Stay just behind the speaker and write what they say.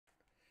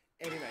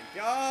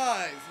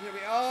guys, here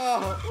we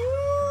are.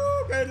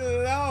 Ooh, good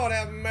Lord,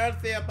 have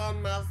mercy upon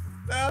my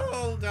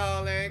soul,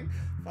 darling.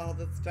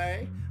 Father's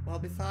Day. Well,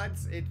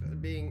 besides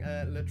it being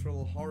a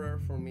literal horror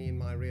for me in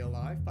my real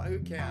life, but who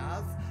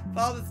cares?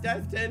 Father's Day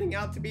is turning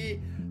out to be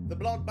the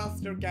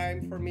blockbuster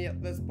game for me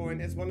at this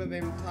point. It's one of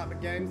them type of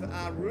games that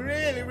I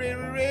really,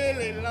 really,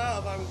 really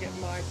love. I'm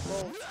getting my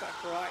claws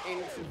stuck right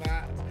into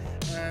that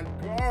and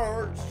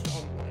gorged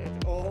on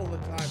it all the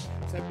time.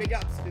 So big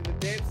ups to the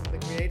devs, the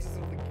creators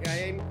of the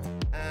game,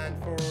 and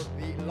for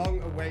the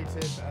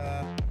long-awaited,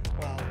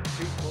 well,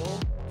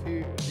 prequel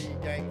to the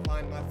game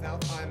Find Myself.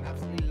 I'm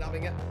absolutely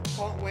loving it.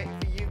 Can't wait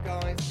for you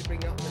guys to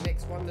bring up the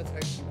next one. Let's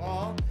hope you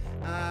are.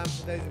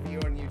 For those of you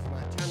who are new to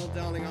my channel,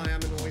 darling, I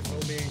am and always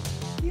will be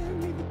the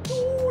only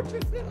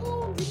gorgeous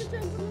little auntie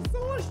Magenta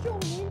LeSage,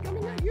 darling,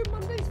 coming at you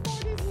Mondays,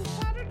 Fridays, and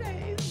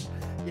Saturdays.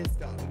 Yes,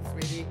 darling,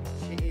 sweetie,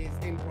 she is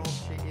improv,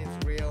 she is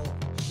real,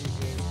 she is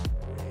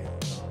real,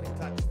 darling.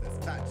 Touch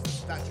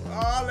this, touch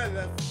all of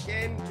the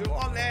skin,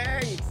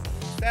 darlings.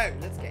 So,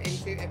 let's get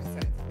into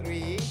episode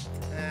 3,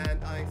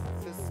 and I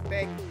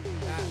suspect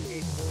that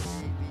it will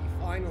be the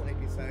final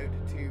episode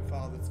to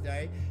Father's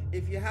Day.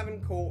 If you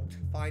haven't caught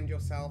Find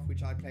Yourself,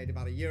 which I played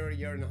about a year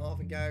and a half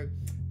ago,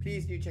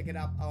 please do check it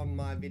out on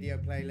my video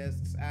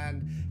playlists.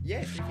 And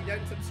yes, if you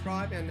don't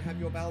subscribe and have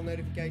your bell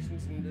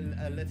notifications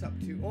lit up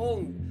to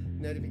all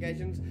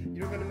notifications,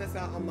 you're going to miss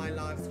out on my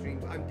live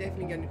streams. I'm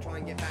definitely going to try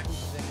and get back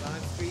into the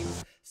live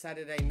streams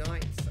Saturday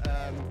nights,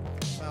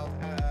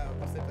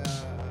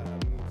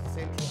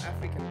 Central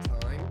African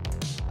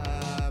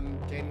time,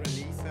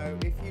 generally. So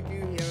if you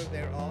do hear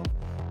thereof,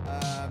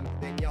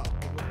 then yeah, it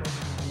will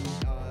probably be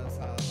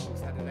on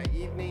Saturday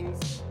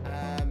evenings.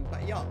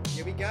 But yeah,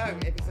 here we go,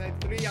 episode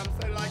 3. I'm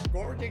so like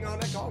gorging on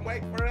it, can't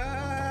wait for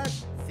it.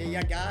 See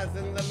you guys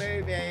in the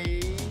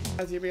movie.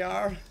 As here we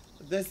are.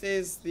 This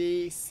is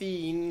the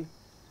scene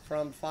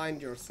from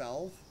Find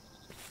Yourself.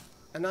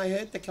 And I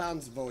heard the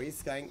clown's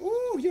voice going,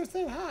 "Ooh, you're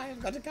so high, I've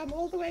got to come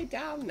all the way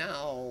down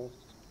now."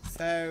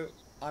 So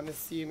I'm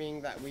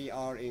assuming that we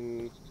are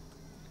in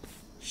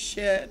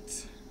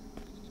shit.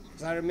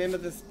 Because I remember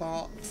this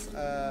part,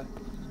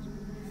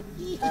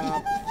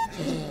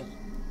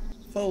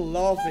 full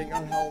laughing.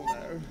 Oh hell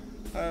no.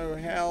 Oh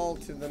hell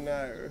to the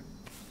no.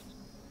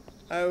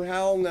 Oh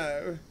hell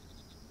no.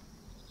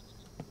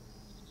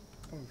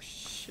 Oh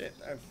shit,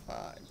 oh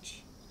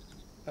fudge.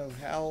 Oh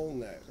hell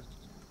no.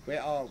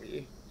 Where are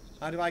we?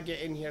 How do I get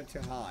in here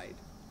to hide?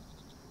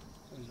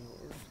 Oh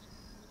lord.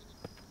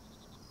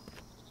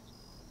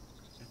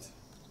 That's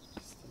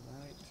just the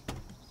light.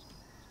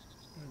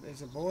 Oh,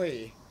 there's a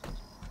boy.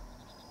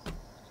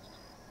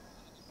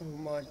 Oh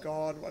my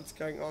god, what's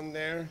going on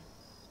there?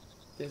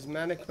 There's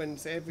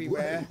mannequins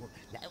everywhere. Whoa,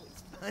 that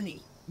was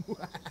funny.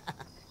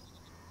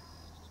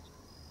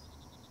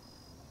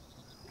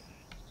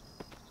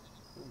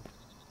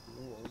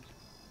 Lord.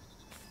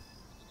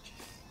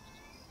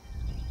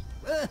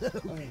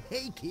 Whoa,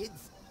 hey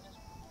kids.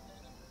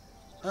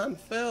 I'm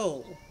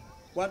Phil.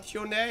 What's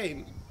your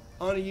name?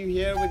 Are you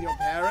here with your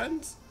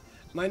parents?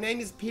 My name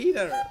is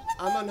Peter.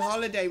 I'm on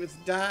holiday with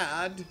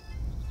Dad.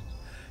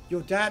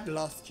 Your dad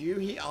lost you.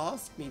 He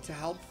asked me to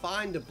help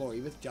find a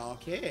boy with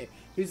dark hair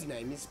whose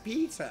name is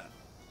Peter.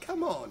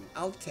 Come on,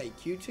 I'll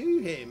take you to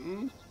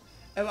him.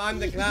 Oh, I'm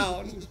the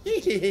clown.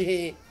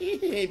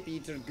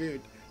 Peter,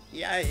 good.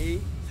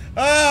 Yay.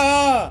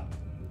 Ah!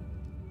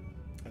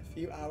 A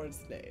few hours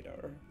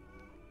later.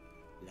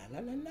 La la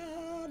la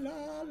la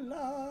la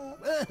la.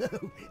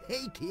 Whoa,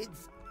 hey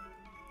kids.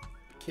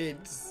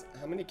 Kids?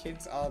 How many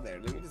kids are there?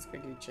 Let me just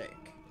quickly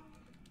check.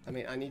 I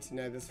mean, I need to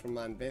know this from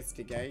my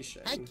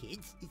investigation. Hi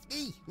kids, it's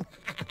me.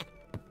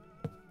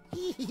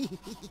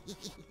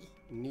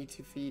 Need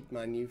to feed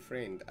my new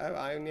friend. Oh,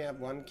 I only have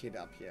one kid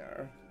up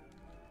here.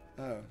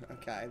 Oh,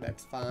 okay,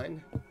 that's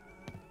fine.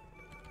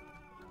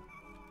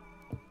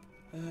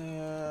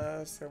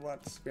 So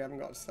what? We haven't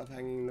got stuff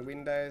hanging in the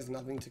windows,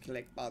 nothing to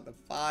collect by the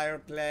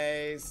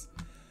fireplace.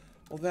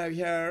 Although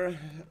here,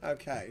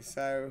 okay,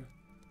 so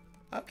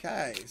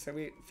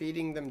we're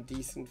feeding them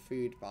decent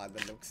food by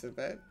the looks of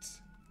it.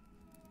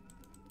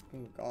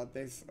 Oh god,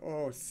 there's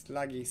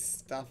sluggy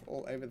stuff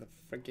all over the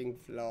freaking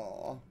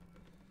floor.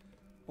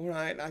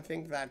 Alright, I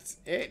think that's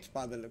it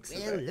by the looks of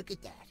it. Well, look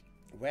at that.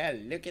 Well,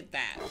 look at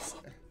that.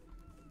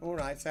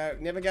 Alright, so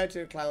never go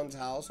to a clown's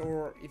house,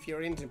 or if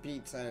you're into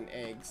pizza and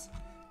eggs,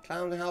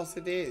 clown house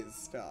it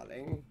is,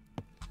 darling.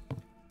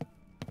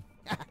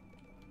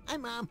 Hi,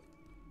 Mom.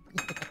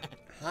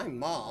 Hi,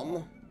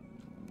 Mom.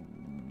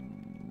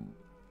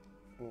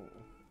 Oh.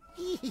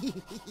 Oh,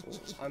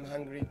 I'm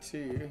hungry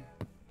too.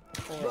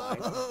 Alright.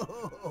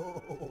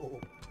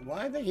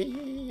 Why the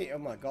hee? Oh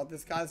my god,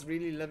 this guy's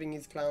really living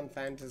his clown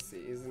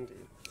fantasy, isn't he?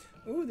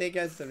 Oh, there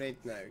goes the red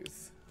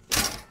nose.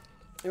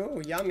 Oh,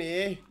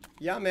 yummy.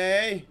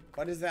 Yummy.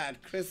 What is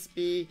that?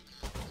 Crispy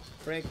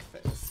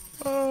breakfast.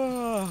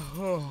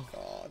 Oh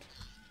god.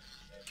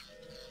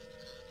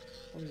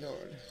 Oh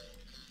lord.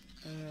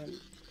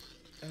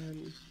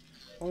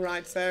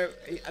 Alright, so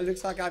it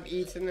looks like I've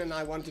eaten and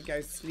I want to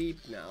go sleep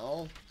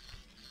now.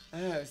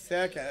 Oh,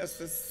 circus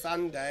this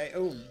Sunday.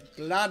 Oh,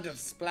 blood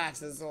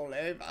splatters all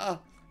over. Oh,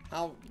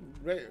 how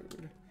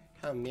rude.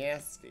 How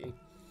nasty.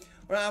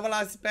 Right, well,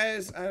 I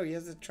suppose... Oh,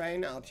 here's a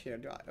train out here.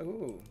 Do I...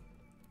 Oh.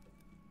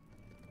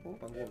 Oh,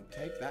 I won't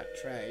take that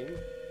train.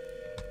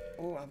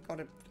 Oh,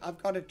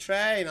 I've got a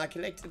train. I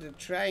collected a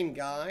train,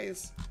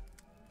 guys.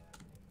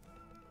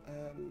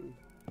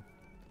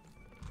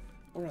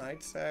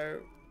 Alright, so...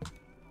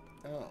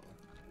 Oh.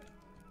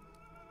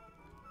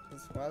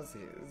 This was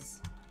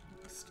his.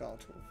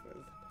 Start off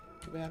with.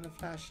 Do we have a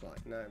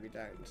flashlight? No, we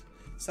don't.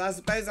 So I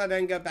suppose I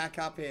don't go back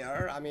up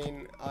here. I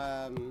mean,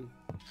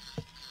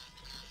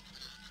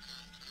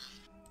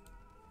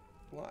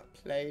 what?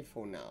 Play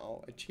for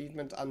now.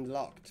 Achievement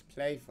unlocked.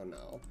 Play for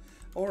now.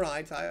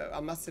 Alright, I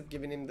must have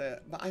given him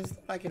the... But I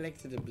thought I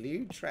collected a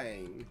blue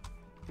train.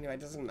 Anyway, it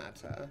doesn't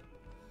matter.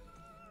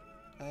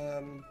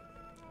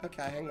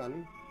 Okay, hang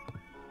on.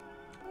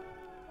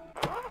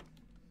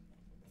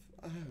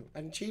 Oh,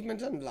 an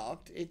achievement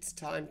unlocked. It's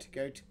time to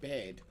go to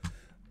bed.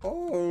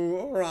 Oh,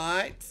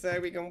 alright. So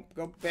we're going to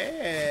go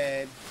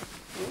bed.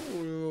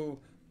 Ooh.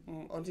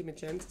 Auntie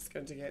Magenta's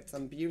going to get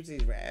some beauty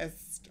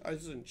rest.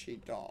 Isn't she,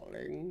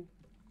 darling?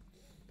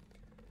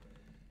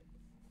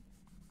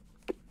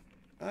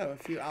 Oh,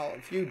 a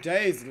few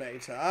days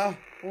later.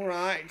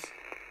 Alright.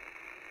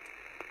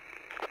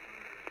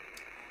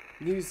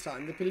 News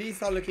time. The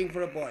police are looking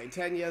for a boy,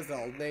 10 years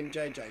old, named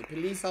JJ.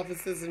 Police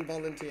officers and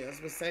volunteers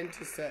were sent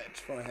to search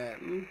for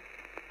him.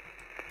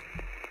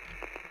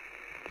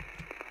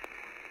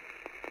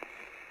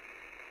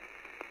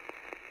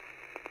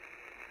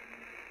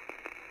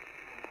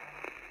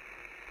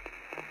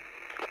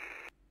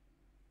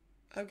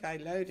 Okay,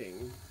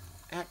 loading.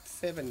 Act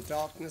 7,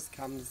 darkness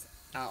comes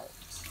out.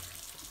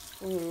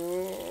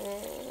 Oh,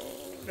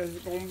 this is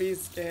gonna be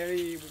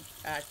scary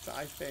act,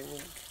 I think.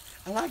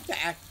 I like the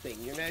acting,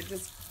 you know, it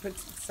just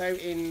puts it so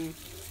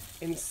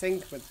in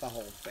sync with the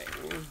whole thing.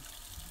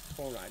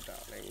 Alright,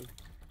 darling.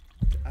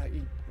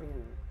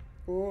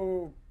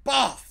 Oh,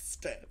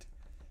 bastard!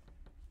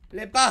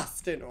 Le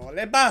bastino!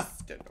 Le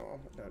bastino!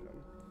 No.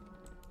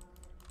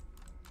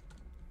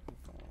 Oh,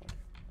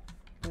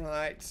 God.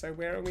 Right, so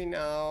where are we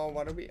now?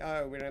 What are we?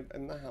 Oh, we're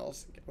in the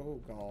house. Oh,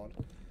 God.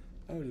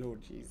 Oh,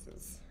 Lord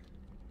Jesus.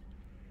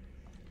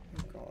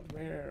 Oh, God,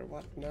 where?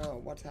 What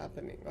now? What's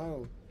happening?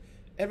 Oh.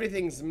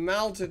 Everything's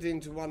melted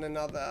into one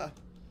another.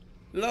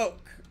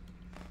 Look.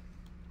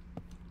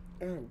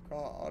 Oh,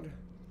 God.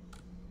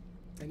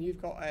 And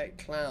you've got a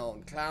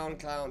clown,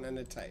 and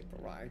a tape,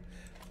 alright.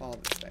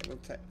 Father's Day, we'll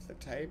take the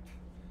tape.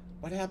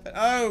 What happened?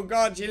 Oh,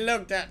 God, you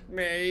looked at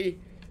me.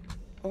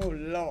 Oh,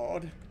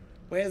 Lord.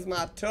 Where's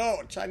my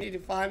torch? I need to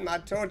find my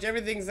torch.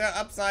 Everything's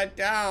upside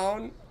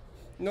down.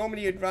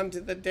 Normally you'd run to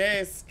the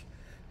desk.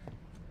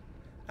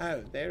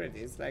 Oh, there it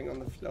is, laying on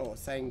the floor,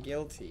 saying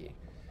guilty.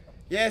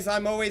 Yes,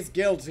 I'm always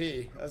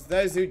guilty, as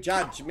those who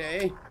judge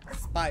me.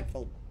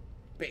 Spiteful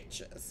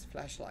bitches.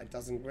 Flashlight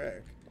doesn't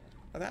work.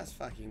 Oh, that's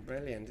fucking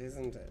brilliant,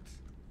 isn't it?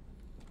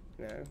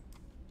 No.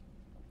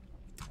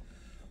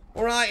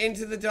 Alright,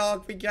 into the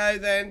dark we go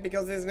then,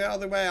 because there's no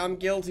other way. I'm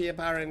guilty,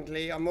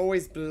 apparently. I'm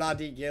always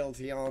bloody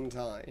guilty, aren't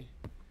I?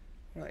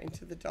 Right,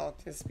 into the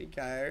darkness we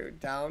go.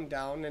 Down,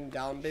 down, and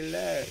down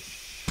below.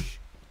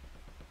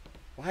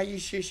 Why are you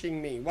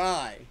shushing me?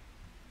 Why?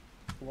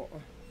 What?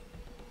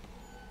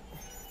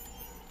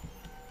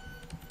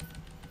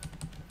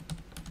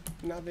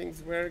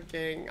 Nothing's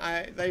working.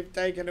 They've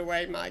taken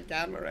away my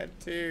camera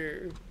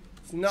too.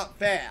 It's not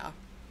fair.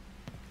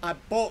 I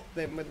bought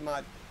them with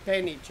my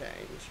penny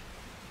change.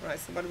 Right,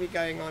 so what are we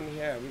going on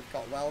here? We've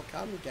got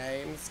welcome,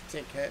 games,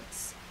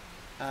 tickets,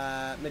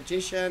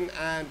 magician,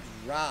 and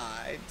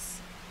rides.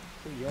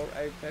 Oh, you're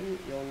open.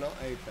 You're not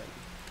open.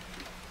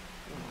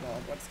 Oh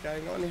God, what's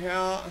going on here?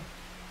 I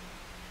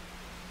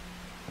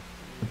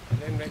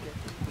didn't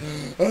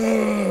recognize.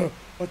 Oh,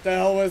 what the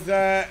hell was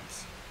that?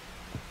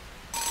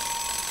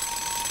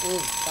 Oh,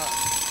 fuck.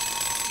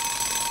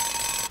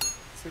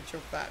 Switch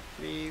off that,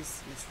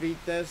 please. Let's read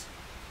this.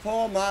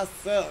 For my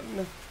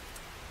son.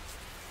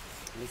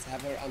 Let's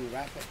have her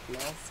unwrap it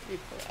nicely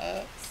for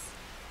us.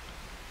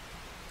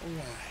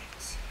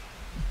 Alright.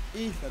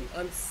 Ethan,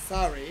 I'm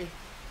sorry.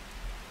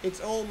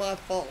 It's all my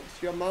fault.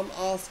 Your mum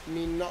asked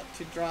me not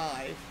to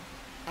drive.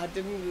 I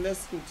didn't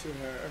listen to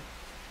her.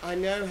 I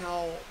know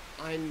how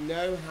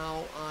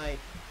I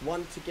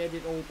want to get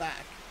it all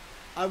back.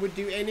 I would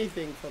do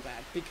anything for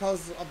that.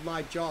 Because of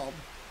my job,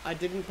 I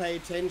didn't pay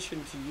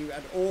attention to you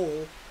at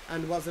all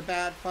and was a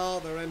bad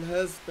father and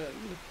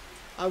husband.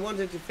 I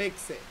wanted to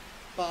fix it,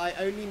 but I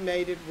only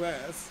made it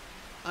worse.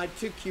 I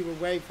took you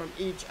away from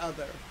each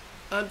other.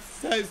 I'm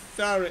so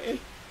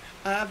sorry.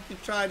 I have to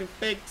try to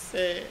fix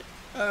it.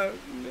 Oh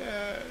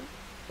no.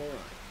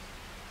 Alright.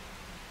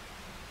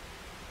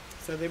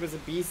 So there was a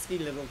beastly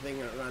little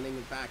thing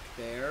running back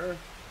there.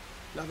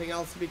 Nothing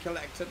else to be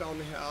collected on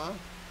here.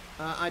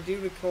 I do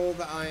recall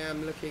that I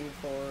am looking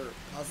for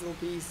puzzle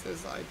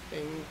pieces, I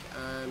think,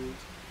 and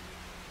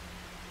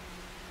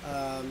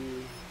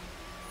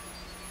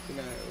you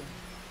know,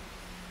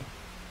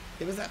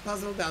 There was that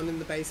puzzle down in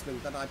the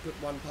basement that I put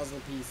one puzzle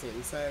piece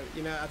in. So,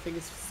 you know, I think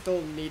it's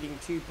still needing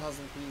 2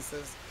 puzzle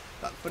pieces.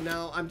 But for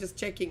now, I'm just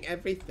checking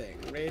everything,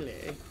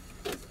 really.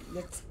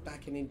 Let's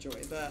back and enjoy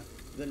the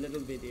little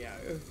video.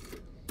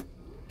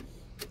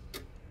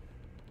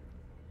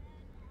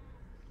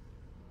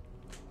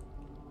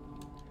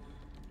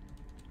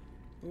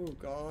 Oh,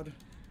 God.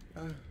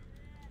 Oh,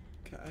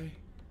 okay.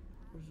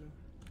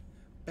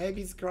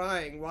 Baby's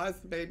crying. Why is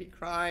the baby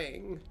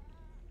crying?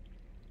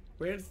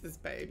 Where's this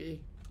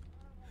baby?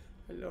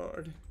 Oh,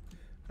 Lord.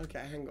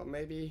 Okay, hang on.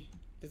 Maybe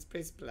let's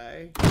press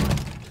play.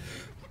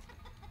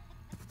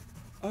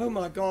 Oh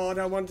my God,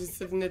 I want to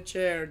sit in a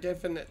chair,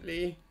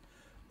 definitely.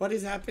 What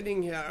is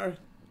happening here?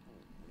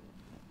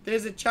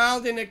 There's a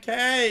child in a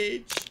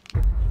cage.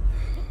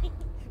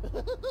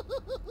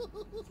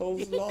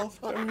 False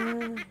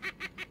laughter.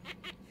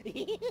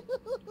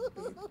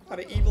 Quite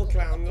an evil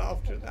clown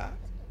laughter, that.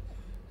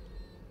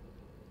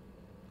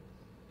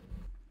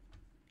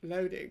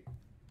 Loading.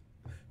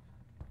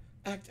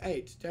 Act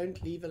 8, don't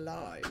leave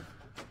alive.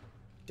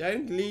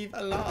 Don't leave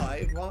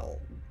alive? Well,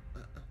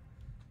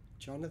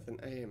 Jonathan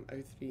AM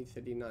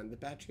 0339. The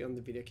battery on the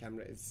video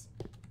camera is,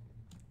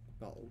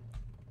 well,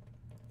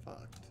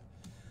 fucked.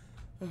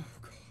 Oh,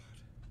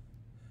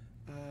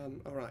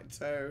 God. Alright,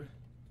 so,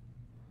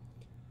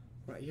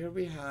 right, here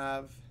we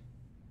have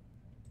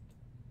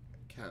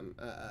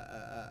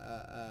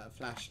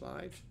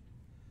flashlight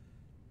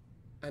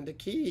and a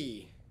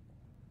key.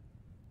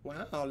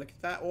 Wow, look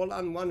at that, all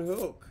on one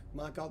hook.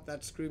 My God,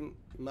 that screw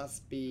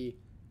must be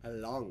a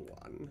long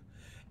one.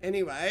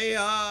 Anyway,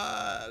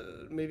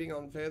 moving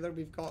on further,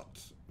 we've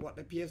got what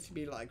appears to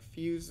be like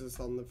fuses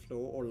on the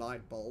floor, or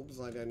light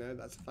bulbs, I don't know.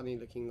 That's a funny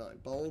looking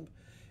light bulb.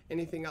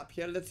 Anything up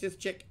here? Let's just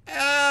check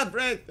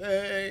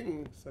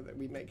everything so that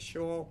we make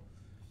sure.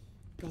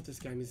 God, this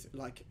game is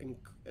like,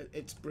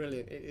 it's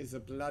brilliant. It is a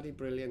bloody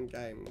brilliant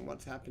game.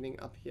 What's happening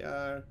up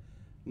here?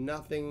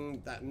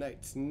 Nothing. That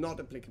note's not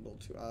applicable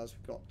to us.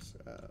 We've got,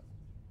 oh,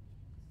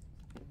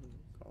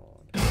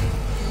 God.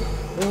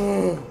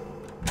 Oh.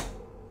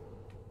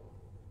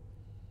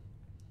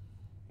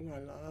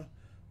 Voila.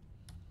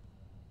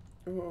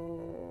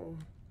 Oh.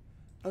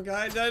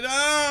 Okay,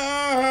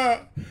 no.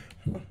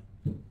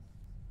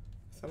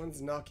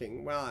 Someone's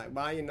knocking. Why?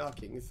 Why are you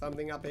knocking? Is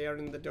something up here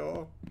in the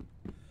door?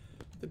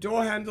 The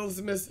door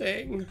handle's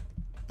missing.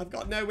 I've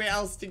got nowhere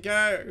else to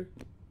go.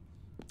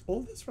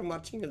 All this from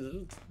watching a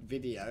little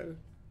video.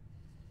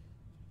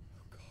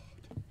 Oh,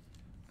 God.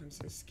 I'm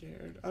so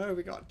scared. Oh,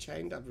 we got a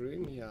chained up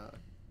room here.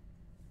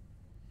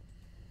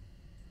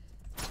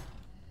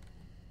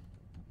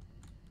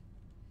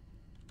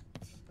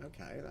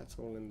 Okay, that's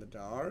all in the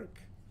dark.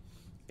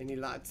 Any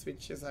light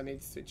switches I need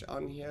to switch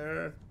on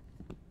here?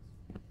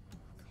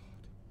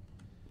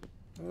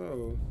 Oh, God.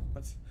 Oh,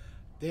 what's...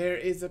 There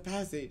is a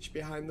passage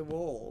behind the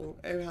wall.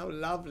 Oh, how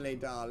lovely,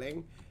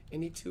 darling.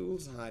 Any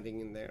tools hiding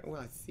in there? Oh,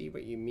 I see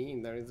what you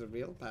mean. There is a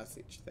real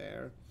passage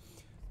there.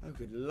 Oh,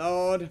 good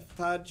Lord.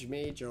 Fudge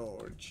me,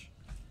 George.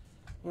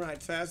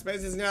 Alright, so I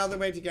suppose there's no other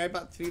way to go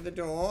but through the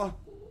door.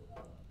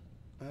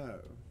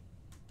 Oh.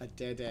 A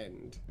dead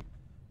end.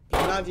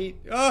 Bloody...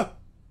 Oh!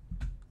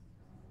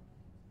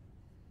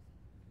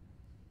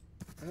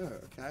 Oh,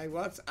 okay.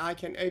 What? I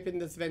can open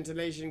this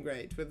ventilation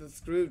grate with a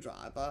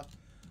screwdriver.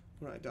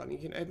 Right, darling, you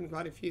can open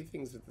quite a few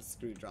things with the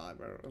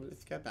screwdriver. Oh,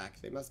 let's go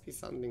back. There must be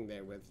something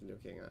there worth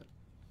looking at.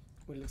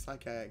 Oh, it looks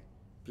like a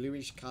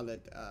bluish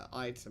coloured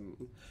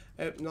item.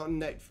 Oh, not a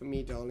note for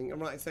me, darling.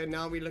 Alright, so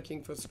now we're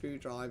looking for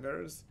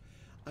screwdrivers.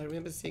 I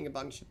remember seeing a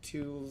bunch of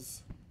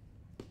tools.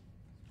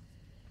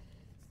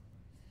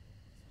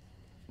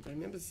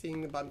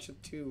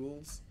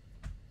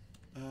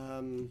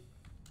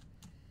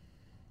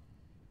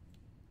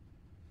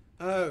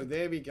 Oh,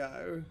 there we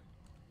go.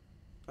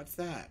 What's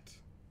that?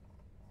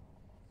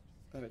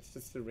 Oh, it's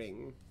just a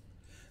ring.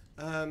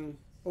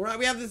 Alright,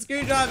 we have the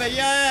screwdriver,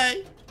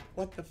 yay!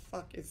 What the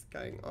fuck is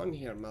going on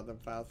here, mother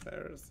of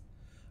Valfarers?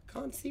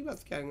 Can't see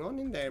what's going on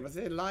in there. Was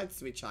there a light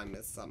switch I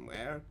missed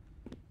somewhere?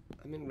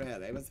 I mean,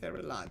 really, was there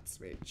a light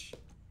switch?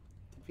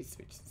 Did we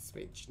switch the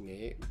switch?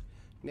 No.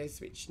 No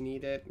switch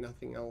needed,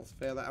 nothing else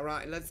further.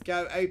 Alright, let's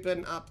go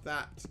open up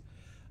that.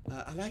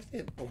 I like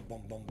it. Boom,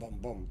 boom, boom, boom,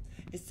 boom.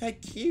 It's so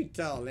cute,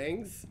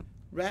 darlings.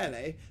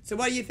 Really? So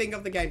what do you think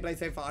of the gameplay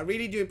so far? I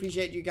really do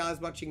appreciate you guys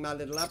watching my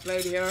little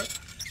upload here.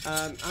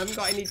 I haven't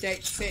got any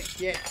dates set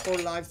yet for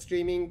live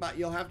streaming, but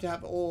you'll have to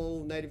have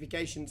all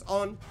notifications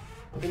on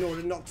in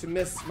order not to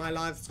miss my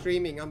live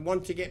streaming. I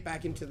want to get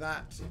back into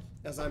that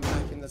as I'm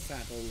back in the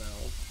saddle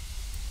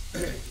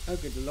now. Oh,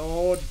 good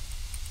Lord.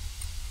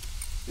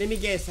 Let me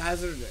guess,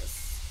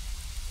 hazardous.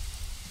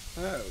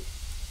 Oh,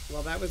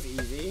 well, that was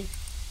easy.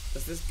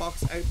 Does this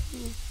box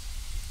open?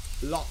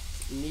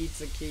 Locked.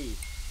 Needs a key.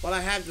 Well,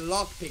 I had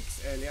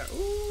lockpicks earlier.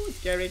 Ooh,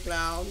 scary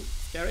clown.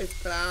 Scary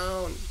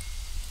clown.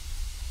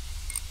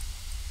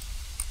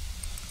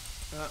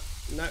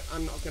 No,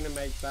 I'm not going to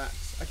make that.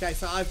 Okay,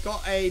 so I've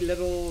got a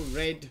little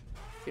red,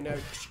 you know,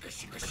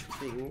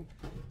 thing.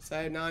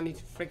 So now I need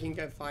to freaking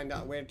go find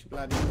out where to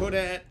bloody put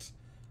it.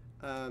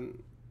 Oh,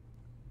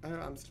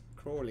 I'm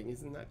crawling.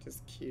 Isn't that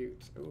just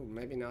cute? Oh,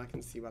 maybe now I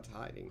can see what's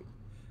hiding.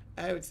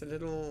 Oh, it's a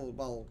little,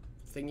 well,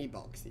 thingy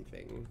boxy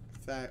thing.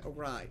 So,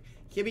 alright.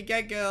 Here we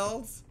go,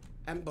 girls.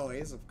 And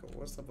boys, of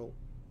course. Oh,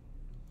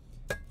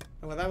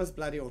 well, that was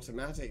bloody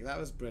automatic. That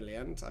was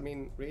brilliant. I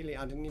mean, really,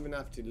 I didn't even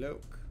have to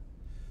look.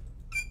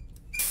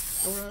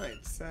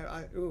 Alright,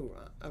 so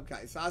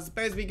okay. So I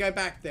suppose we go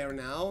back there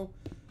now.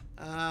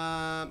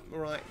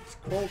 Right.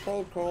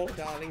 Crawl,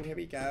 darling. Here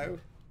we go.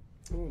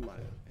 Oh, my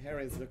hair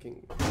is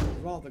looking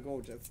rather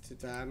gorgeous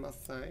today, I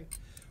must say.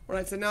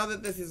 Alright, so now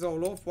that this is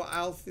all off, what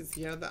else is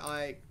here that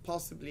I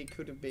possibly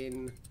could have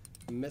been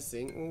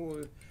missing?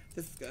 Oh,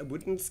 this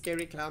wooden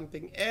scary clown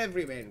thing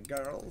everywhere,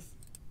 girls.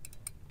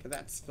 Okay,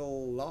 that's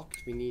still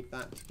locked. We need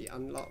that to be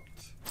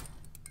unlocked.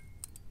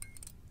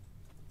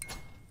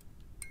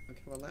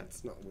 Okay, well,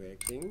 that's not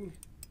working,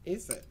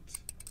 is it?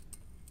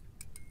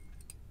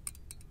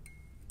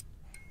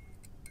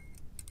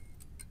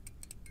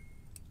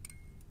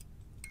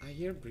 I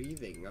hear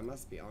breathing, I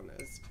must be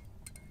honest.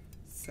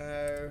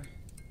 So...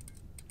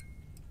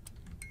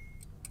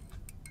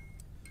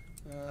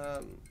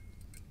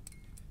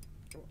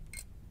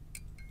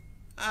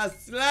 a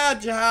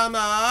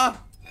sledgehammer!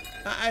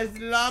 That is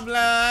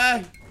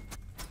lovely!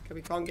 Okay,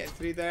 we can't get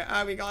through there.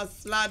 Oh, we got a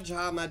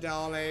sledgehammer,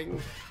 darling.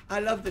 I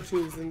love the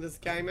tools in this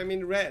game. I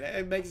mean, really,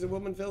 it makes a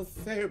woman feel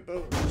so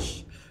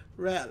butch.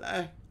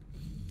 Really.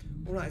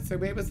 Alright, so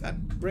where was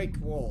that brick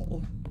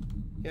wall?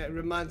 Yeah, it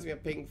reminds me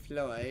of Pink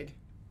Floyd.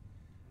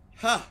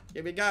 Ha!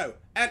 Here we go.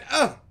 And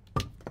oh!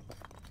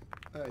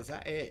 Oh, is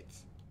that it?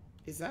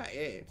 Is that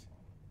it?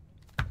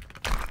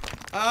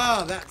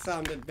 Oh, that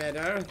sounded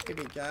better. Here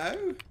we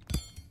go.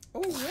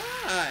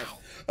 Alright.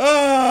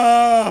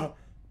 Oh!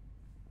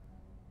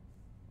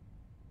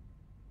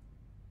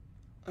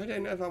 I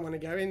don't know if I want to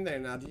go in there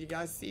now. Did you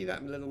guys see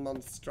that little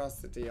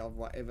monstrosity of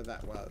whatever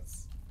that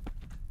was?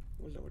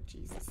 Oh, Lord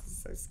Jesus. This is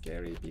so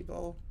scary,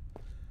 people.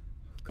 Oh,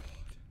 God.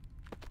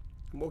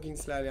 I'm walking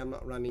slowly. I'm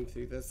not running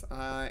through this.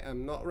 I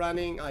am not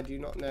running. I do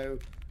not know.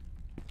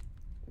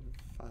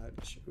 Oh,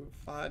 fudge. Oh,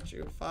 fudge.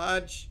 Oh,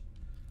 fudge.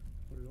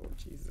 Oh, Lord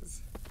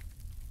Jesus.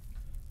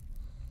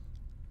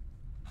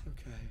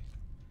 Okay.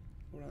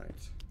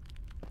 Alright.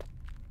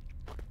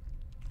 Oh,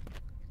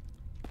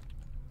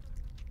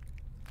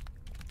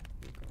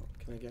 God.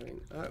 Can I go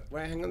in? Oh,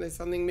 wait, hang on. There's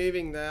something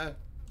moving there.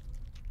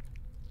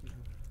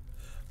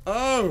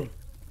 Oh!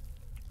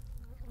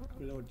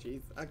 Lord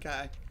Jesus.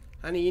 Okay.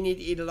 Honey, you need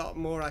to eat a lot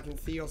more. I can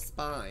see your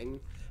spine.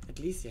 At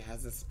least he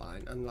has a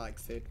spine, unlike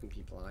certain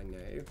people I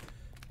know.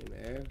 You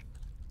know.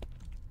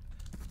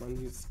 One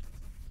who's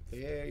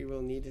there, you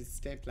will need a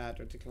step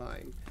ladder to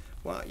climb.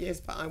 Well, yes,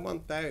 but I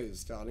want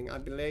those, darling. I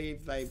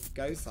believe they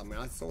go somewhere.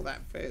 I saw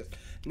that first.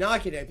 Now I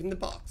can open the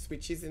box,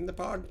 which is in the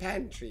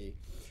pantry.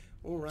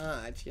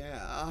 Alright,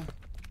 yeah.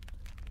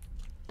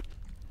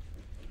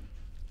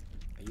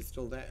 Are you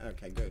still there?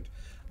 Okay, good.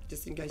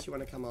 Just in case you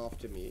want to come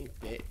after me,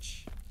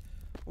 bitch.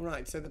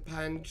 Alright, so the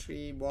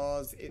pantry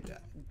was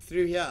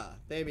through here.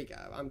 There we go.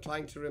 I'm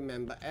trying to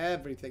remember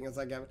everything as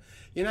I go.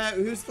 You know,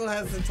 who still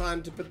has the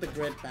time to put the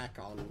grid back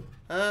on?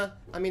 Huh?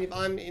 I mean, if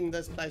I'm in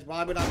this place,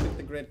 why would I put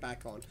the grid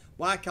back on?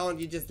 Why can't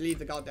you just leave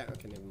the goddamn...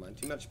 Okay, never mind.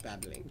 Too much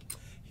babbling.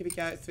 Here we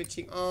go.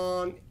 Switching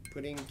on.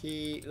 Putting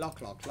key.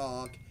 Lock, lock,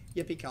 lock.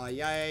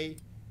 Yippee-ki-yay.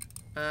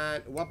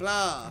 And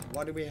whoopla.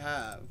 What do we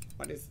have?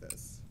 What is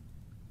this?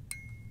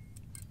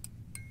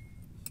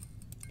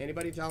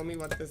 Anybody tell me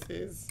what this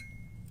is?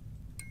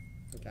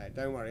 Okay,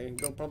 don't worry.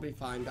 We'll probably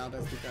find out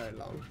as we go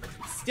along.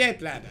 Step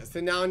ladder.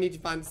 So now I need to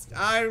find...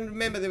 I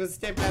remember there was a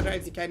step ladder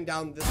as you came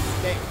down the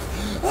steps.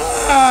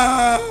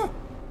 Ah!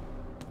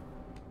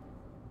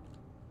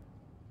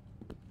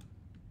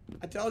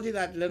 I told you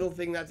that little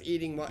thing that's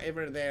eating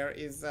whatever there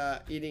is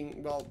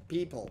eating, well,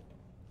 people.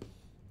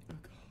 Oh,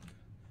 God.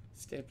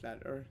 Step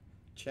ladder.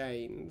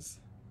 Chains.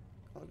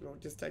 God, Lord,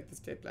 just take the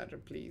step ladder,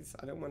 please.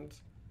 I don't want...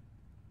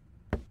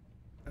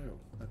 Oh,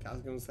 okay, I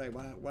was going to say,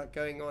 what's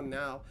going on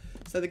now?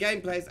 So the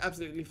gameplay is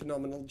absolutely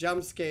phenomenal.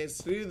 Jump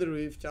scares through the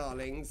roof,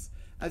 darlings.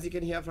 As you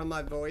can hear from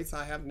my voice,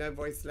 I have no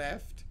voice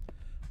left.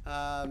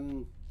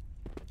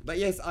 But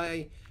yes,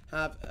 I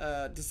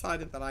have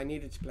decided that I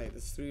needed to play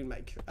this through and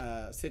make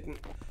certain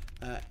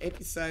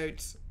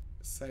episodes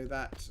so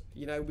that,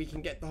 you know, we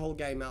can get the whole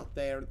game out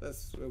there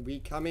this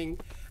week coming.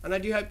 And I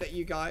do hope that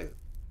you guys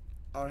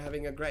are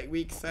having a great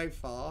week so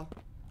far.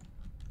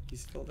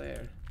 He's still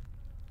there.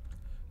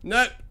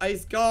 Nope,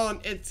 it's gone.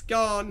 It's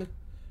gone.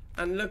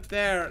 And look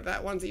there.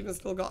 That one's even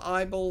still got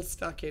eyeballs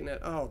stuck in it.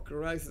 Oh,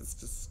 gross. It's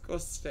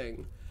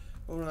disgusting.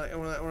 Alright,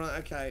 alright, alright.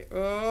 Okay.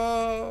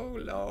 Oh,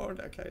 Lord.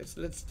 Okay, so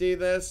let's do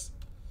this.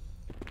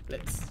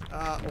 Let's...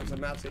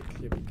 automatic.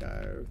 Here we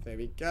go. There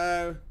we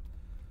go.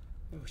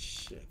 Oh,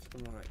 shit.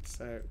 Alright,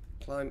 so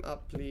climb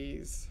up,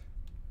 please.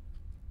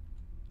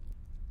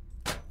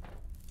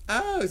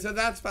 Oh, so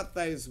that's what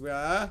those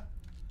were.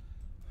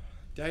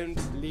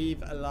 Don't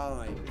leave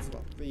alive is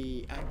what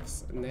the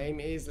axe name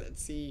is.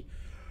 Let's see.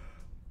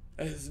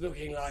 It's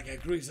looking like a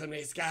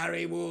gruesomely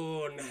scary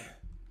one.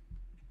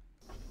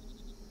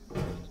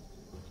 God,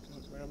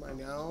 where am am I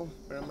now?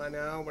 Where am I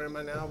now? Where am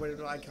I now? Where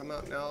do I come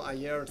out now? I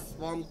hear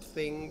swamp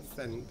things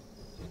and...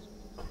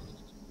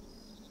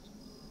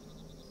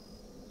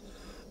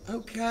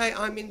 Okay,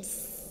 I'm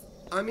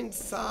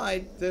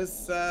inside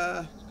this,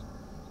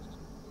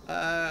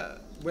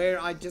 where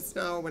I just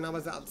now, when I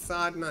was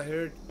outside and I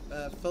heard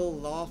Phil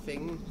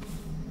laughing,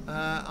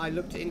 I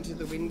looked into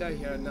the window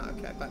here. No,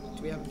 okay, but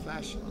do we have a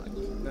flashlight?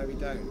 No, we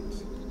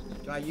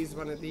don't. Do I use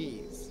one of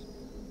these?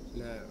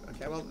 No.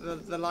 Okay, well,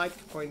 the light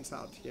points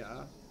out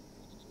here.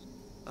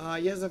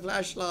 Here's a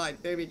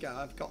flashlight. There we go.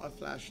 I've got a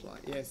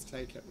flashlight. Yes,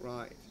 take it.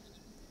 Right.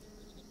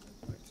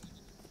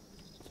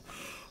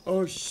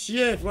 Oh,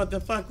 shit. What the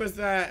fuck was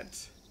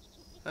that?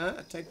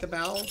 Huh? Take the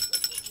bell.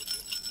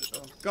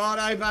 Oh, God,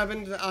 I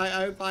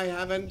hope I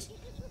haven't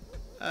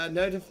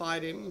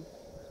notified him.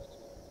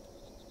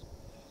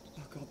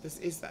 Oh, God, this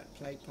is that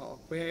play park.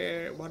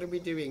 Where? What are we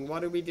doing?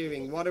 What are we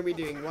doing? What are we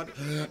doing? What?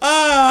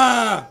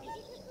 Ah!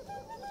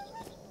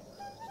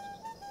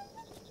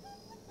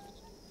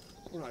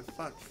 Alright,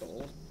 fuck,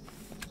 Phil.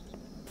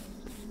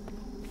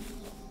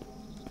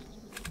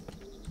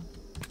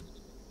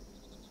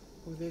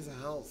 Oh, there's a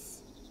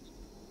house.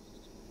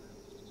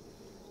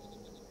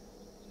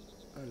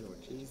 Oh,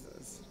 Lord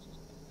Jesus.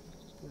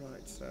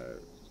 Right, so...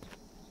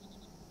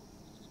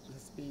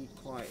 let's be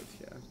quiet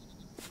here.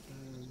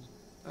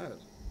 Oh.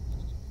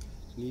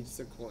 Needs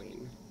a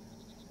coin.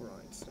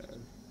 Right, so...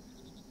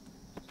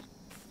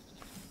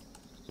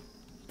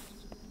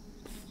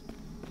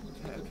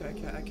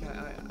 Okay,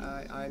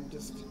 I'm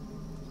just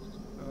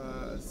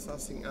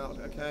sussing out.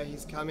 Okay,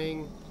 he's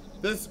coming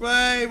this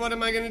way. What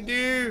am I gonna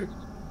do?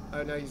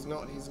 Oh no, he's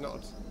not.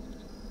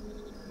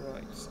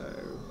 Right, so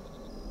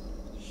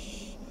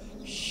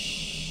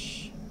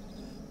shh.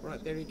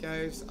 Right, there he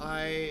goes.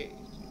 I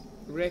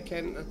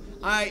reckon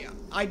I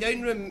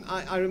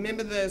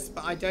remember this,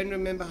 but I don't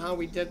remember how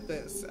we did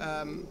this.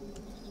 I'm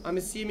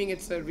assuming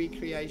it's a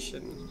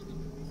recreation.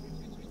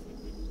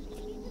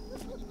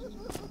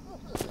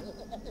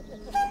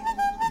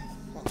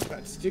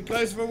 That's too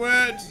close for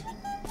words.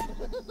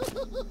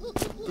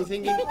 You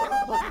thinking?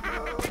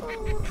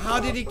 How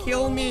did he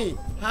kill me?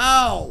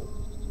 How?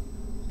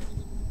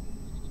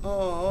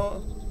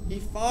 Oh, he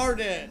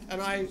farted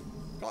and I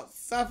got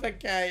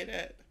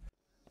suffocated.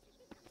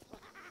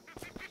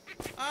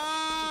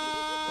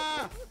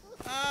 Ah!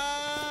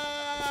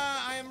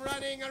 Ah! I am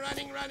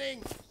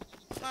running.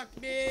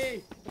 Fuck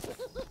me.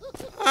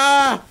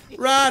 Ah!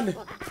 Run!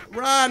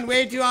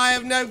 Where do I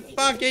have no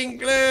fucking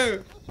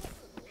clue?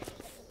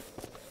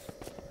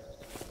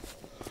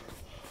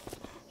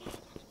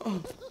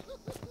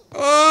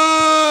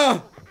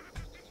 Oh!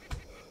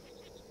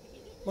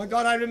 My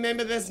God, I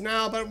remember this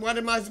now, but what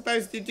am I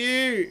supposed to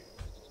do?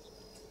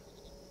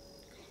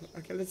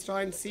 Okay, let's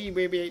try and see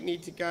where we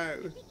need to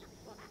go.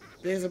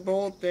 There's a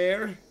board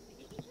there.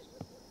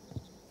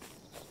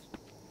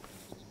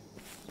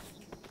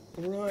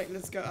 Alright,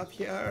 let's go up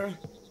here,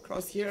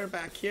 across here,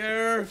 back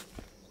here.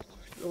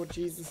 Lord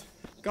Jesus.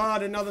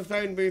 God, another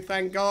phone booth,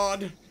 thank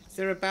God. Is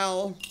there a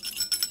bell?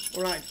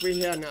 Alright, we're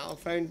here now,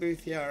 phone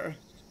booth here.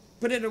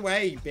 Put it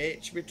away,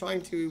 bitch. We're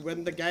trying to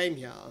win the game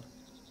here.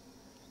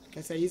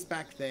 Okay, so he's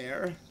back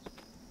there.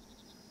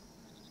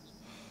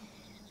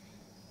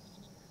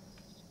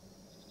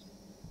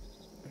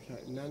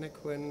 Okay,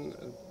 Nanaquin.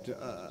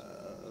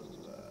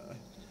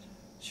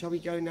 Shall we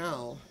go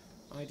now?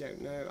 I don't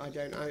know.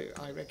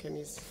 I reckon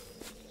he's...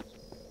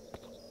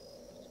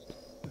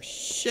 Oh,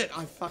 shit.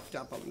 I fucked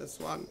up on this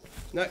one.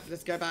 No,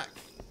 let's go back.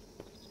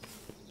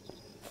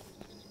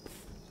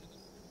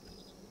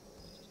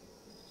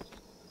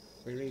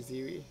 Where is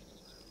he?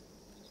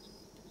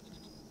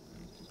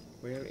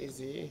 Where is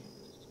he?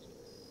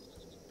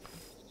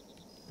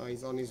 Oh,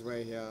 he's on his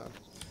way here.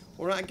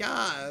 Alright,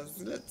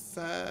 guys. Let's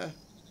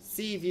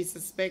see if he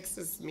suspects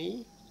it's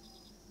me.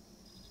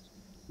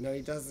 No,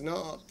 he does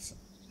not.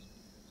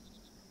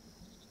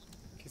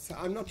 Okay, so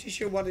I'm not too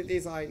sure what it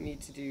is I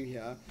need to do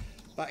here.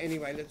 But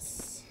anyway,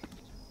 let's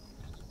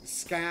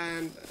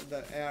scan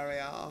the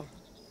area.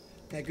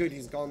 Okay, good.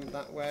 He's gone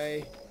that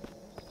way.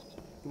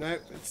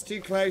 Nope, it's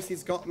too close.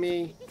 He's got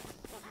me.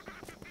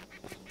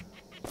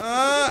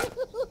 Alright,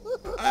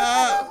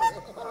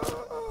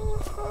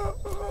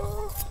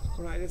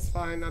 it's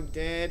fine. I'm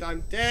dead.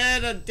 I'm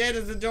dead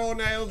as a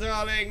doornail,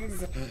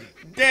 darlings.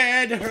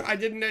 Dead. I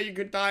didn't know you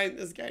could die in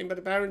this game, but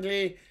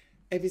apparently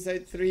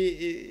episode 3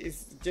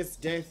 is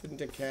just death and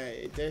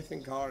decay. Death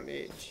and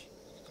carnage.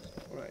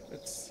 Alright,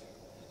 let's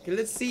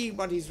see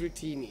what his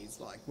routine is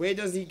like. Where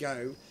does he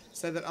go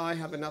so that I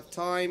have enough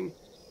time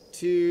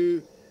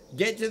to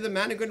get to the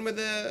mannequin with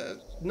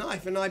a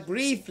knife? And I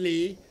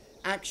briefly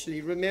actually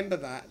remember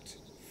that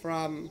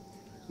from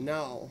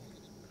now.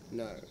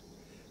 No.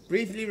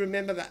 Briefly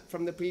remember that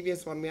from the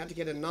previous one. We had to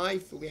get a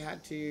knife. We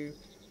had to,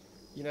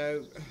 you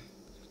know...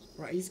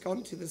 Right, he's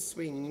gone to the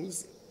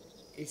swings.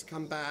 He's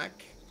come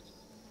back.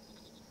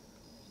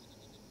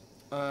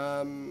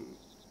 I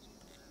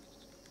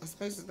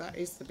suppose that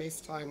is the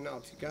best time now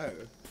to go.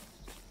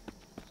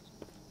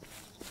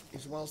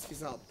 Is whilst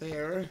he's out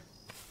there.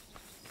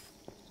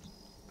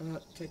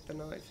 Take the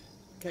knife.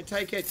 Okay,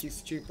 take it, you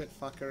stupid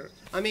fucker.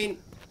 I mean,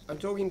 I'm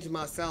talking to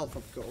myself,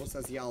 of course,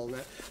 as y'all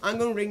know. I'm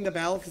gonna ring the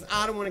bell, because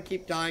I don't want to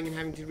keep dying and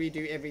having to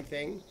redo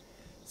everything.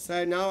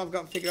 So now I've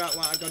got to figure out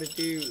what I've got to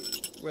do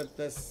with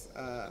this,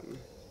 Oh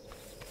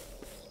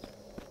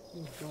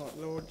God,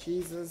 Lord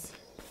Jesus.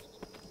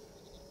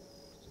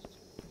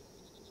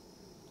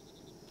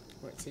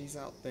 Right, so he's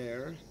out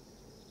there.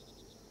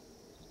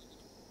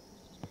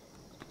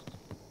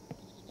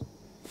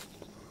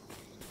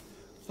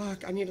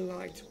 Fuck, I need a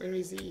light. Where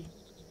is he?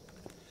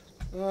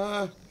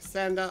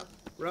 Stand up.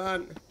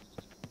 Run.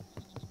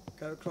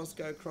 Go across,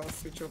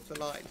 switch off the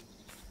light.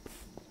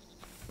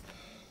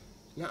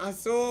 Now I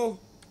saw...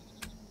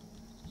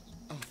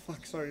 Oh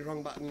fuck, sorry,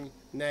 wrong button.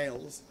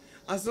 Nails.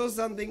 I saw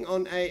something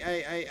on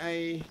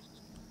a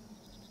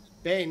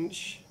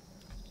bench.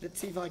 Let's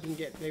see if I can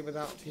get there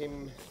without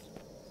him,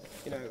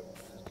 you know,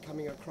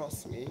 coming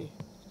across me.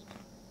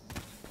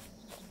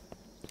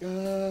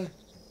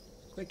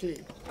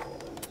 Quickly.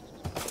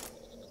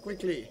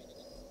 Quickly.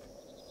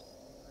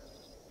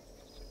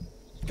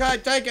 Go,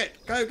 take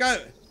it. Go, go.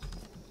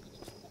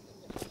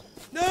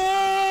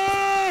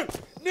 No!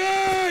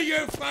 No,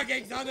 you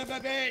fucking son of a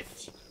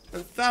bitch!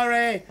 I'm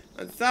sorry.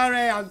 I'm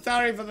sorry. I'm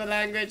sorry for the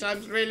language.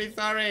 I'm really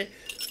sorry.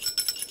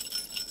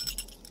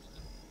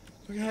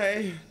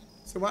 Okay.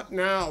 So what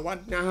now?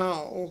 What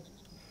now?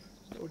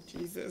 Oh,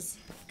 Jesus.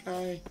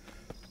 Okay.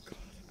 God,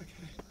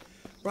 okay.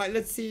 Right,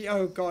 let's see.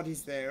 Oh, God,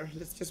 he's there.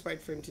 Let's just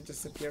wait for him to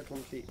disappear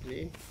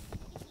completely.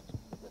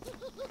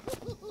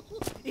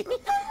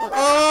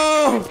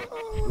 Oh!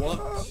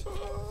 What?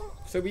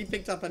 So we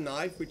picked up a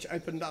knife which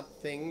opened up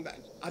thing that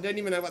I don't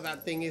even know what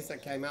that thing is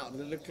that came out. It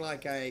looked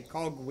like a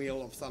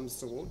cogwheel of some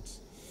sort.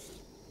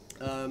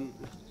 I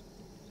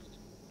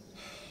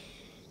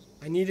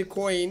need a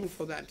coin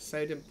for that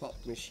soda pop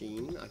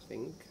machine, I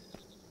think.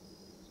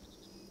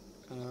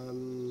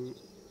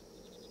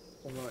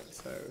 Alright,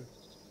 so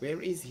where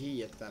is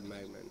he at that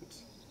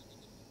moment?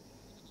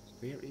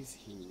 Where is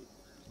he?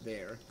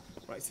 There.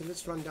 Right, so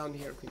let's run down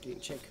here quickly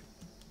and check.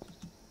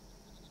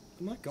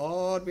 Oh my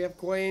God, we have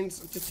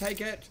coins. Just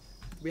take it.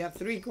 We have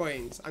 3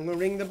 coins. I'm gonna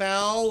ring the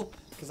bell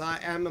because I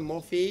am a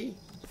Morphe.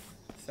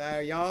 So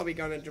yeah, we're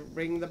gonna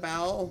ring the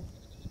bell.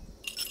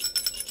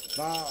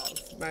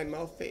 Boss, my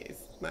Morphes,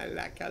 my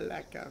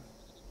lacka.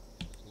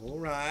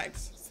 Alright,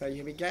 so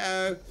here we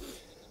go.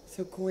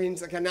 So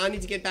coins. Okay, now I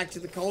need to get back to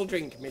the cold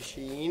drink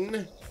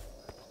machine,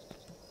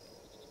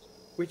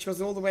 which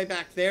was all the way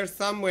back there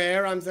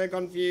somewhere. I'm so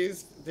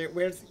confused.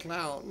 Where's the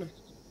clown?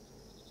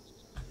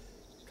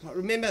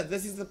 Remember,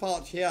 this is the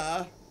part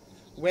here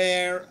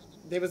where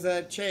there was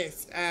a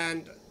chest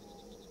and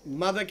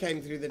Mother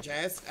came through the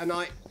chest and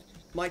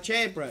my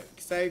chair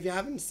broke. So if you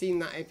haven't seen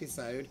that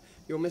episode,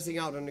 you're missing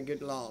out on a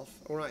good laugh.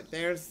 Alright,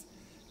 there's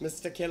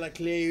Mr. Killer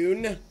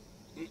Clown.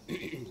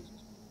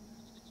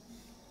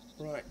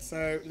 Right,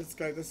 so let's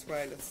go this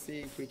way. Let's see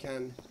if we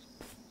can...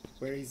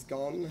 Where he's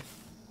gone.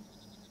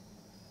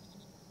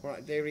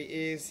 Right, there he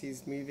is.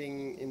 He's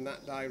moving in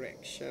that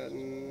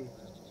direction.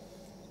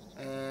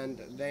 And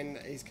then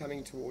he's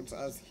coming towards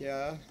us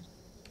here.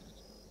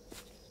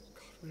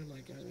 God, where am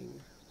I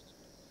going?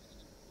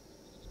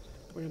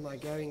 Where am I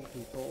going,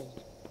 people?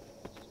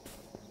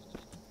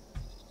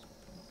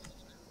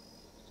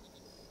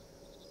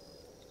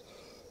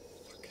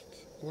 Fuck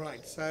it.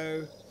 Alright,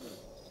 so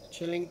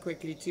chilling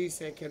quickly, 2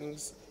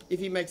 seconds.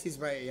 If he makes his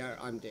way here,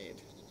 I'm dead.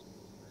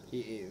 He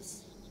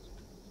is.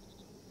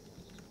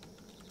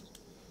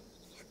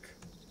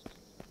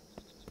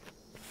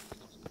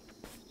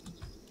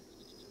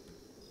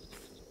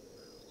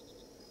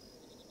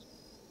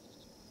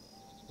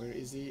 Where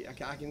is he?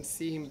 Okay, I can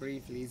see him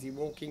briefly. Is he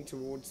walking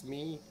towards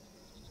me?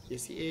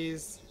 Yes, he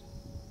is.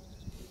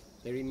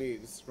 There he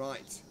moves.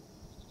 Right.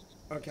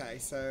 Okay,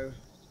 so...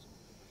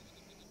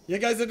 Here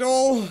goes the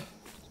door!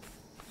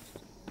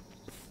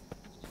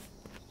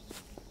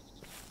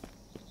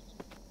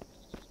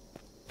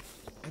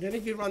 I don't know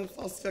if you run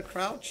faster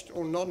crouched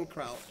or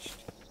non-crouched.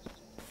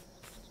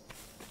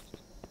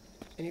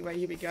 Anyway,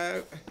 here we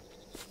go.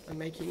 I'm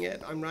making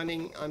it. I'm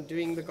running. I'm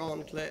doing the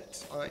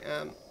gauntlet. I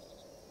am...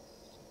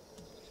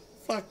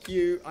 Fuck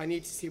you. I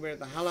need to see where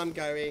the hell I'm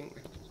going.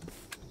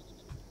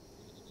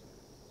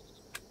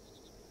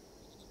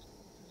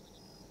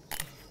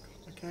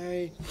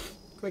 Okay.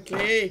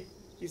 Quickly.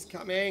 He's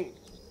coming.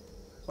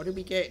 What did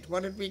we get?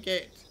 What did we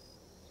get?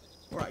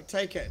 Alright,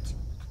 take it.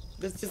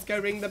 Let's just go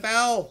ring the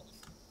bell.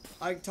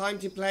 Time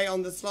to play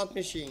on the slot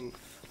machine.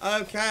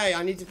 Okay,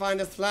 I need to find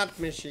a slot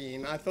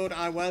machine. I thought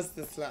I was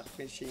the slot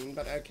machine,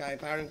 but okay,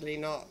 apparently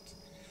not.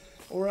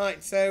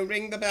 Alright, so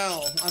ring the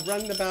bell. I've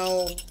rung the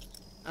bell.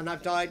 And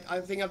I've died, I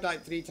think I've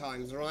died 3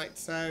 times, right?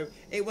 So,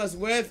 it was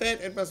worth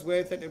it, it was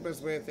worth it, it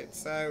was worth it.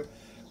 So,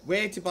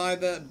 where to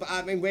find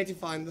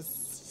the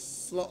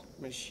slot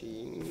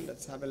machine?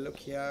 Let's have a look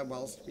here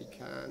whilst we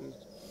can.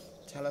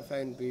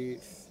 Telephone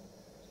booth.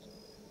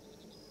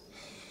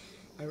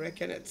 I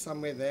reckon it's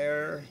somewhere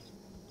there.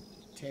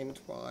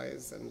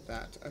 Tent-wise and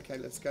that. Okay,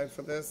 let's go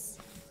for this.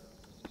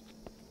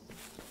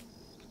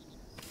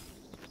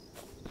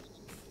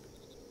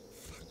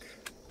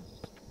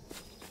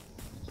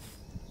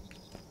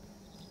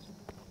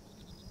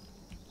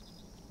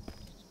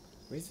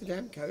 the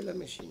damn cola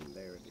machine?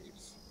 There it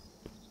is.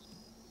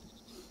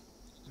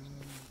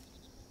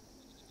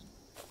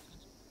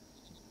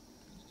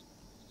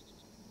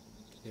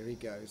 There he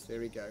goes,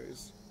 there he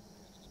goes.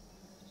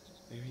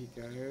 There he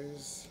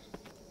goes.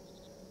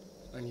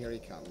 And here he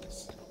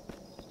comes.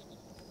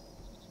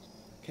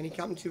 Can he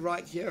come to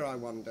right here, I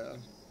wonder?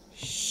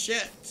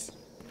 Shit!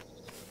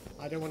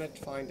 I don't want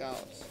to find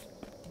out.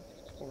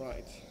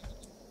 Alright.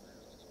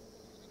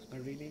 I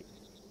really...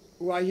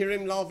 Oh, I hear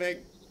him laughing.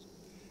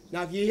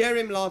 Now, if you hear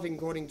him laughing,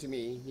 according to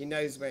me, he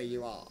knows where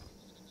you are.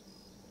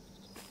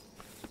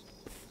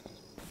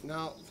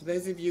 Now, for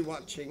those of you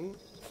watching,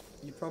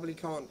 you probably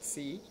can't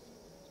see,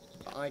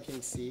 but I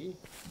can see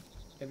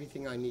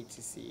everything I need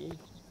to see.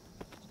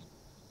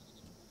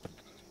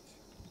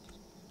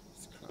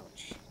 Let's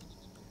crouch.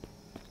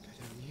 Go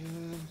down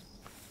here.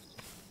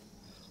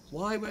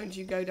 Why won't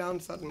you go down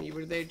suddenly? You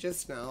were there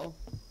just now.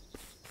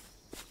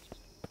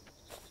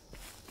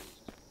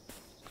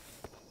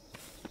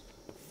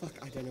 Fuck,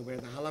 I don't know where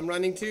the hell I'm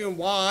running to and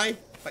why,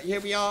 but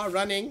here we are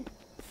running.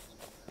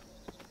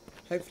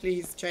 Hopefully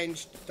he's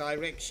changed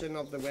direction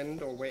of the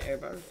wind or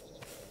wherever.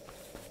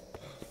 Oh,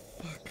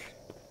 fuck.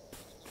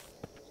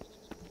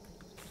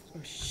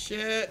 Oh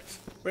shit.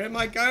 Where am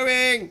I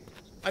going?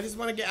 I just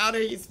want to get out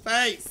of his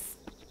face.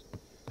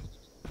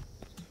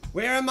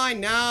 Where am I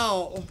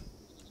now? God.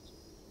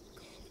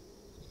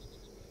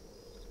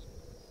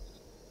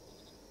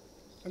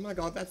 Oh my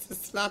god, that's the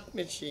slot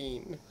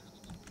machine.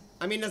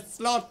 I mean a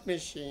slot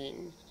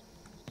machine.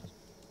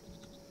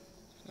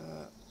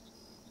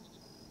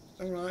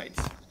 Alright.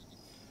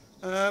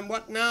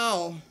 What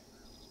now?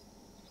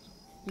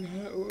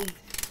 No.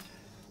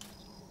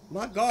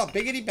 My god,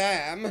 biggity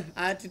bam.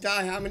 I had to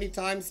die how many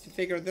times to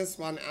figure this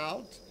one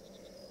out?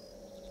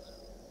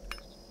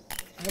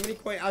 How many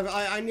coins?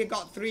 I only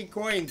got 3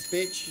 coins,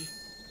 bitch.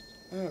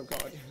 Oh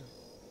god.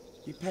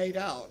 You paid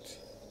out.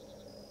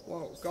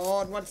 Whoa,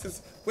 god, what's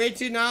this? Where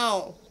to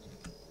now?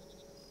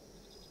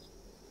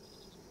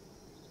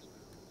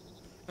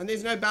 And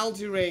there's no bell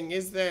to ring,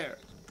 is there?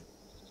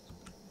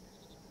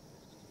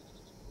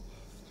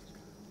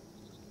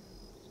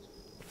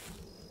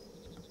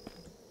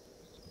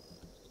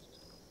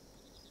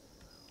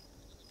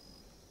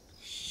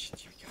 Shit,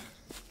 here we go.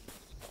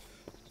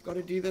 We've got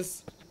to do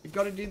this. We've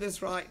got to do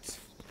this right.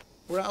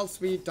 Or else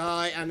we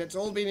die and it's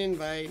all been in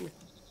vain.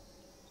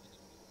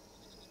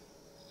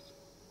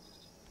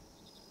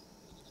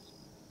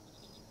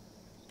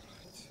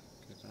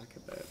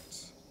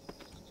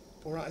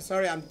 Alright,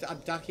 sorry, I'm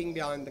ducking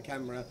behind the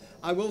camera.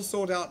 I will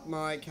sort out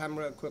my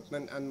camera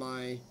equipment and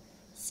my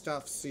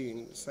stuff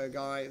soon. So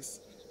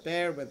guys,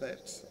 bear with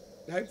it.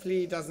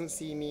 Hopefully he doesn't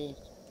see me.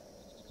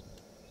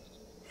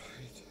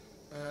 Right.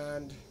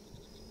 And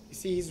you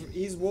see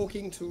he's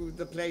walking to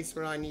the place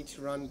where I need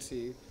to run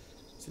to.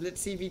 So let's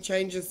see if he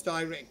changes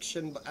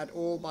direction at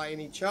all by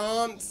any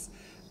chance.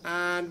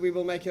 And we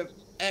will make an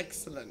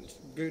excellent,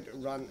 good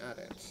run at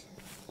it.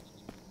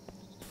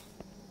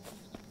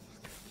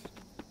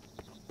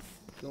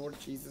 Lord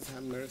Jesus,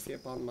 have mercy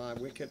upon my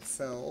wicked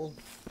soul.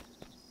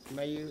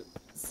 May you...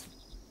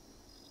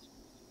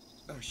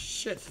 Oh,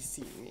 shit, he's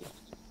seen me.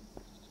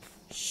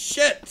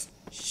 Shit!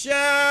 Shit!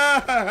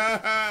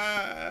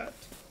 Okay,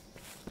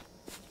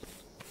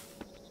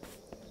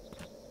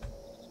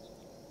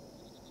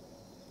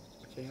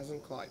 he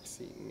hasn't quite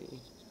seen me.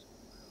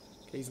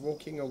 Okay, he's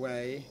walking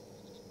away.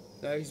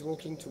 No, he's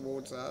walking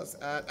towards us.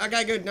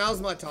 Okay, good,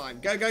 now's my time.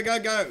 Go, go, go,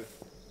 go!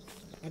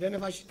 I don't know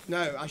if I should...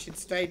 No, I should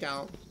stay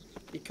down.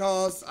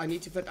 Because I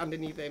need to fit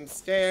underneath them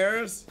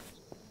stairs.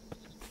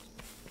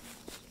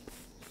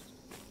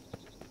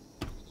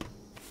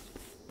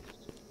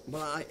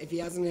 Well, if he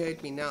hasn't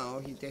heard me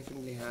now, he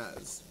definitely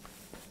has.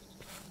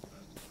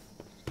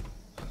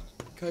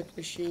 Coke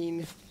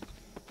machine.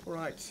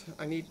 Right,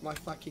 I need my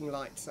fucking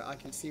light so I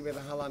can see where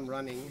the hell I'm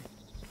running.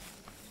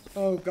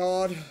 Oh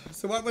god.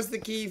 So what was the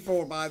key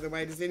for, by the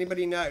way? Does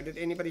anybody know? Did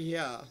anybody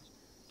hear?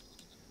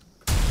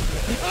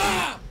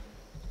 Ah!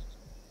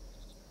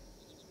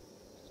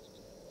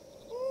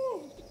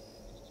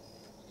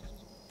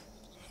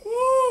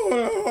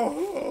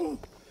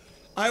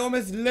 I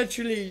almost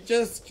literally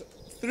just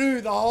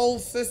threw the whole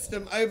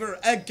system over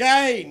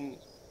again.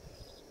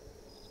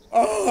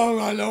 Oh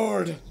my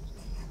lord.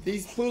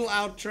 These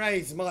pull-out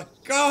trays, my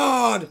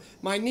god.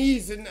 My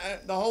knees and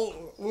the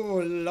whole...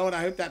 Oh lord,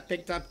 I hope that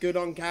picked up good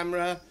on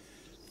camera.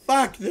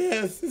 Fuck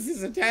this. This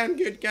is a damn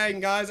good game,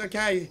 guys.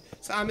 Okay,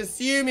 so I'm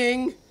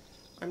assuming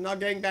I'm not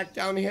going back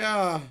down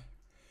here.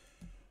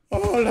 Oh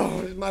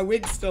lord, is my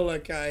wig still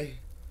okay?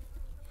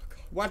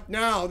 What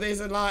now? There's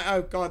a light.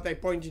 Oh god, they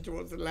pointed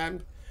towards the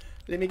lamp.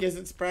 Let me guess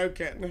it's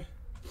broken.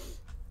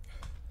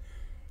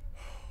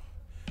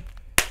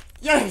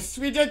 Yes,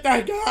 we did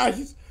that,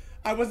 guys!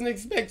 I wasn't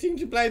expecting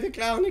to play the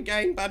clown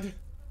again, but...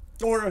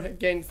 Or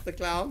against the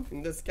clown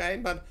in this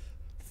game, but...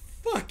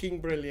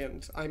 Fucking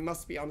brilliant. I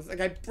must be honest.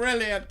 Okay,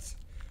 brilliant!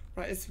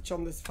 Right, let's switch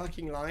on this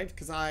fucking light,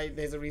 because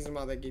there's a reason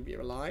why they give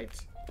you a light.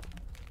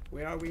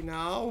 Where are we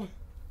now?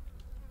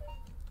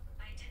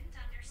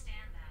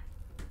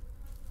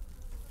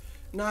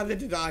 Neither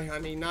did I,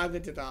 honey. Neither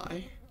did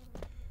I.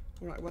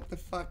 Right, what the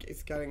fuck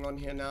is going on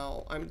here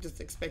now? I'm just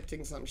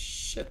expecting some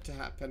shit to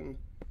happen.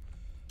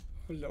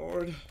 Oh,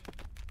 Lord.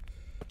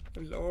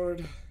 Oh,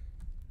 Lord.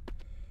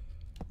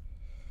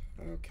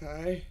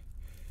 Okay.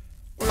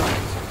 Alright.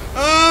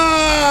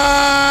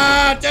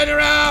 Ah! Turn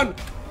around!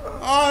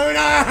 Oh, no!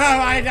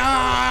 I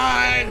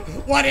died!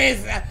 What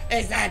is that?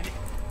 Is that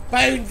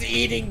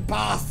bones-eating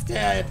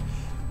bastard?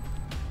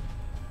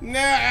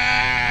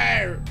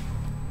 No!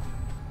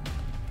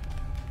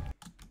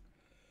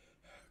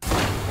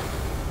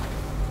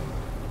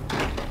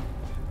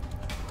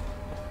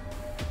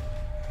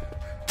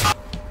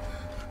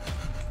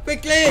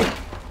 Quickly!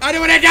 I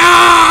don't want to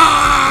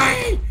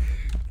die!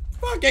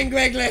 Fucking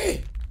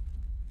quickly!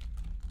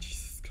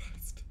 Jesus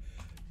Christ.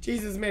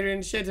 Jesus, Mary,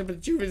 and shit,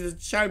 but you was a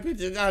chopped.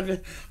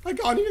 I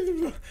can't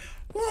even.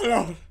 Oh,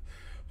 Lord.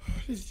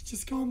 Let's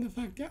just calm the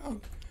fuck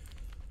down.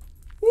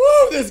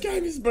 Woo! This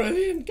game is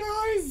brilliant,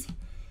 guys!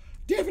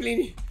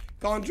 Definitely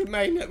can't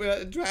remain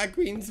with a drag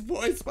queen's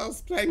voice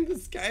whilst playing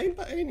this game,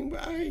 but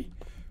anyway.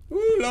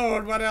 Oh,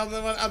 Lord, what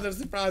other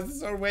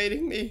surprises are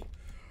awaiting me?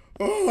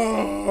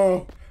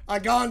 Oh! I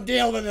can't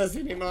deal with this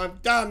anymore. I'm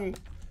done.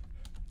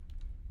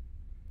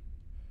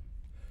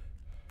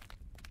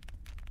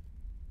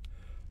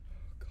 Oh,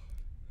 God.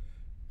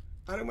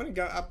 I don't want to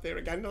go up there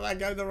again. Did I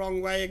go the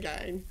wrong way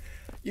again?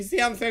 You see,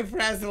 I'm so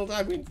frazzled.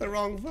 I went the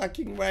wrong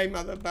fucking way,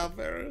 mother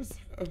buffers.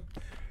 Oh.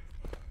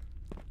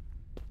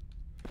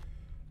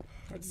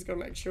 I just gotta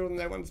make sure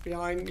no one's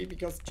behind me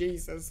because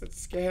Jesus, it's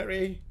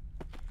scary.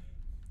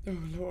 Oh,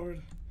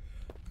 Lord.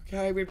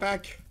 Okay, we're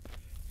back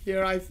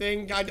here, I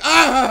think.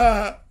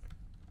 Ah!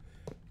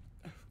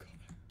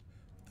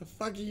 The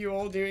fuck are you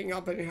all doing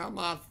up in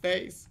my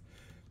face?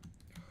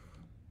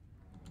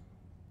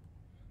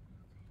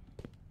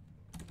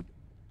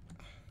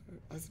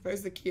 I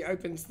suppose the key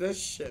opens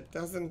this shit,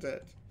 doesn't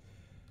it?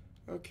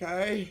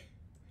 Okay.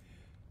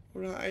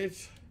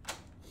 Right.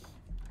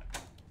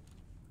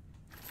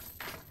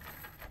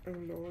 Oh,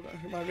 Lord.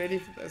 Am I ready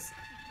for this?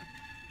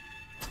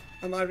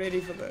 Am I ready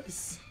for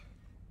this?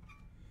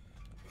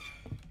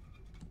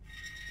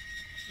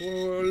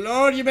 Oh,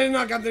 Lord, you better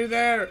not come through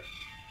there.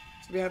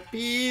 We have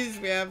peas,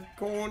 we have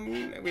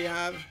corn, we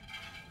have,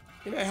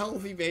 you know,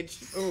 healthy veg.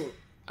 Oh,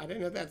 I don't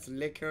know if that's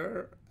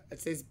liquor. It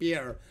says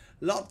beer.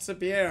 Lots of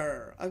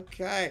beer.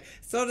 Okay.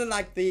 Sort of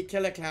like the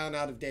killer clown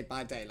out of Dead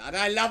by Daylight.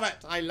 I love it.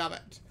 I love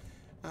it.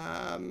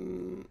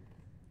 Oh,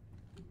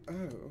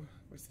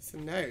 was this a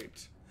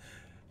note?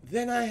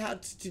 Then I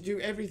had to do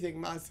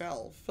everything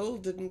myself. Phil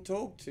didn't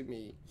talk to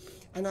me.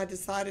 And I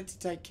decided to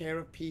take care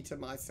of Peter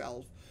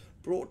myself.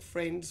 Brought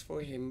friends for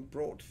him.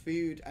 Brought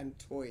food and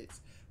toys.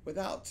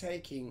 Without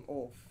taking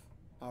off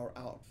our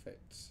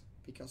outfits,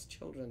 because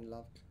children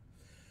loved.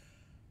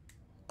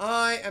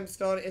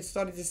 It's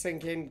starting to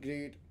sink in,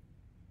 dude.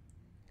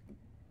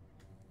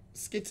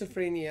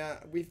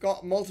 Schizophrenia. We've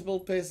got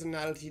multiple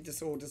personality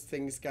disorders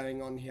things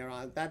going on here.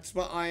 That's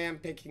what I am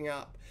picking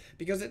up.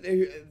 Because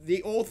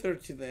the author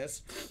to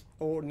this,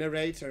 or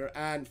narrator,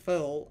 and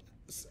Phil,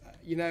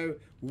 you know,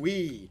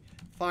 we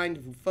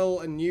find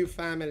Phil a new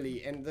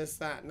family and this,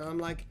 that. And I'm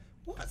like,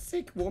 what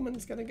sick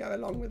woman's going to go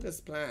along with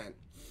this plan?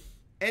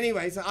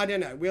 Anyway, so I don't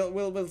know.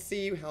 We'll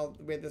see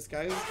where this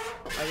goes.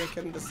 I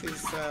reckon this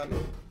is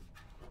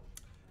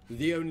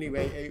the only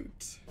way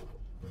out.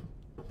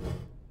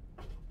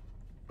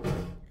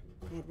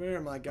 God, where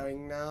am I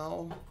going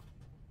now?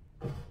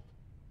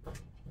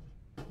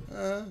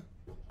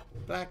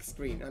 Black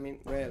screen. I mean,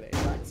 really,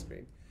 black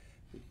screen.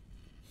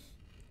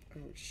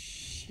 Oh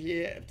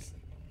shit.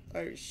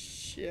 Oh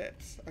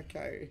shit.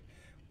 Okay,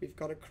 we've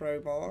got a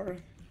crowbar.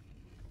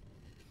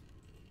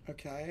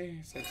 Okay,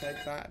 so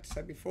take that.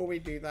 So before we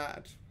do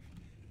that,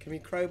 can we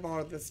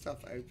crowbar this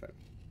stuff open?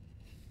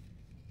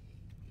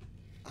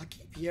 I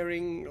keep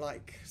hearing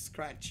like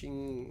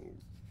scratching,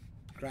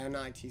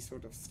 granite-y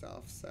sort of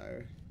stuff,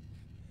 so.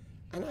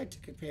 And I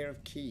took a pair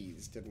of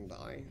keys, didn't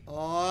I? Oh,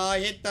 I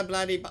hit the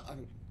bloody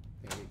button.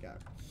 There we go.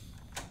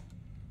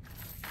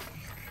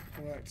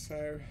 Alright,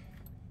 so.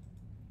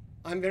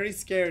 I'm very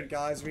scared,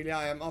 guys, really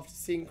I am. After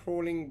seeing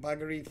crawling,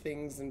 buggery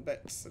things and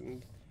bits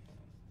and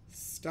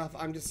stuff,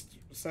 I'm just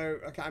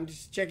I'm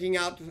just checking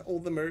out all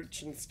the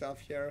merch and stuff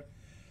here.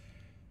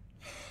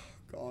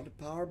 God,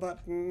 power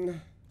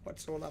button.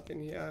 What's all up in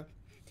here?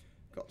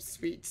 Got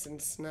sweets and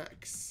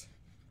snacks.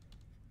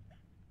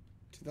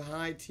 To the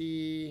high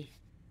tea.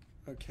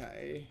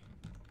 Okay.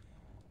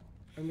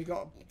 And we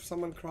got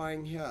someone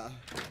crying here.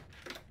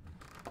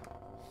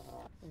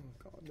 Oh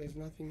God, there's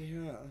nothing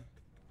here.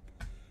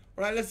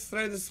 Alright, let's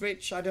throw the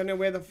switch. I don't know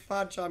where the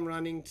fudge I'm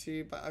running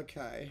to, but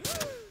okay.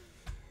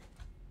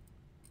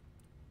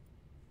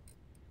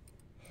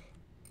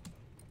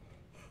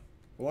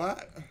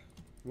 What?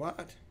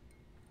 What?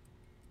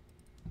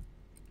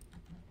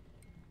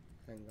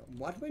 Hang on.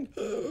 What went?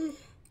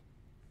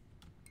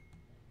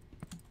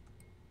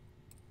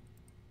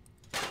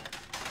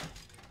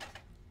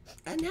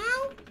 And now?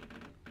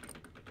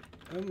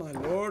 Oh my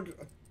lord.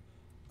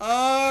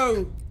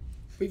 Oh!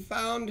 We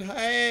found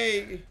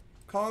hay!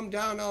 Calm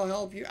down, I'll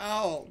help you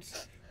out.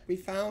 We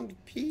found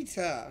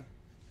Peter.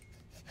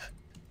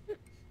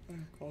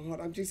 Oh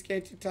God, I'm too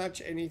scared to touch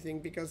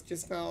anything because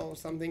just now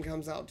something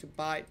comes out to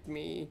bite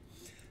me.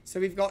 So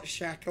we've got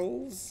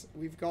shackles,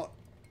 we've got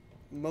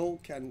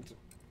milk and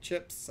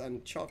chips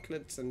and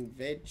chocolates and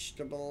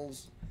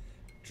vegetables,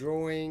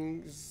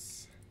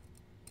 drawings.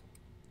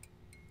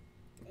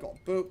 We've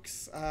got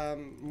books,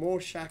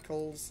 more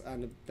shackles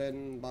and a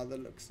bin by the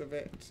looks of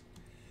it.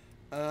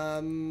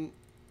 Oh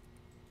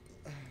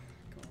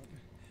God,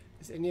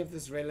 is any of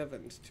this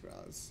relevant to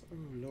us? Oh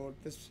Lord,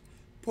 this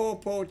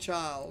poor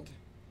child.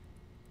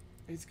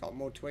 He's got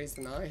more toys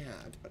than I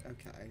had, but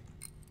okay.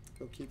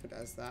 We'll keep it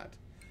as that.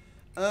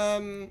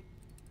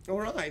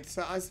 Alright,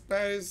 so I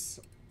suppose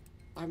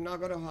I've now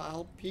got to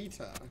help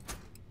Peter.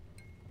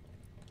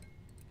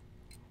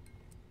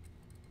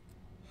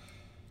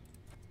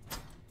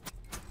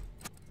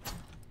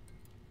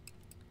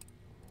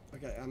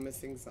 Okay, I'm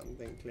missing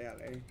something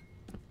clearly.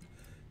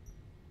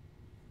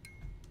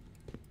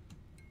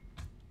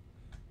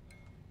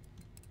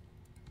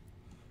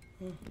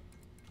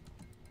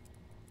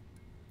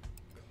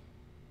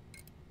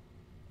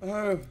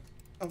 Oh,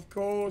 of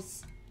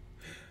course.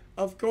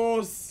 Of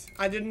course.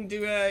 I didn't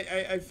do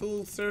a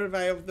full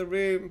survey of the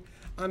room.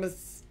 I'm a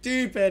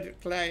stupid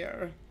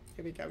player.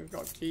 Here we go. We've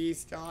got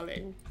keys,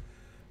 darling.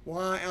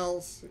 Why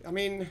else? I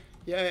mean,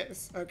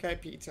 yes. Okay,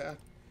 Peter.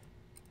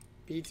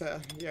 Peter,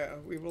 yeah,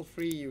 we will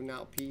free you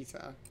now,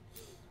 Peter.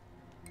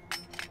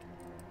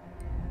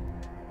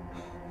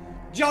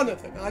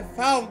 Jonathan, I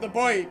found the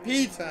boy,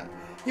 Peter.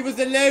 He was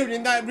alone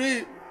in that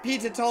room.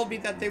 Peter told me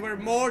that there were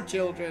more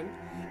children.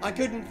 I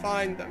couldn't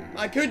find them.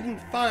 I couldn't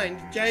find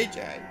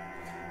JJ.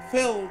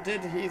 Phil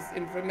did his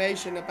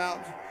information about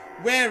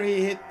where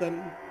he hid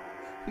them.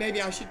 Maybe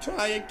I should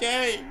try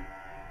again.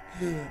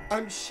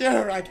 I'm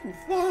sure I can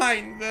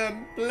find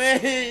them.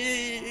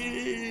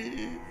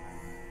 Please.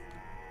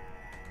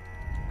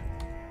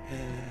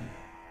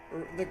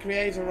 The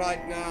creator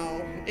right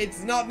now.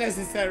 It's not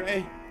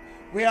necessary.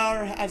 We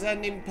are at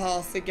an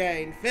impasse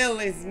again. Phil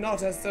is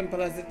not as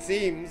simple as it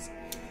seems.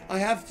 I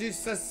have to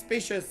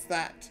suspicious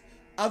that.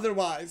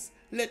 Otherwise,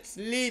 let's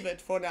leave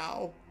it for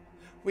now.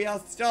 We are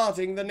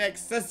starting the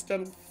next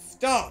system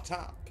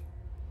startup.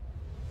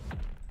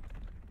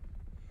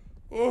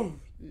 Oh,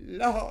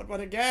 Lord,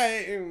 what a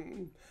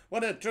game.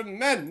 What a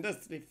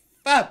tremendously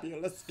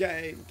fabulous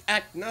game.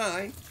 Act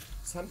 9.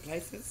 Some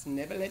places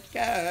never let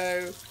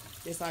go.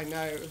 Yes, I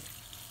know.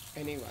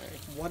 Anyway,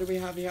 what do we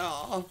have here?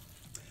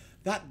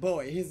 That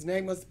boy, his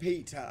name was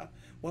Peter,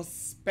 was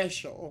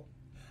special.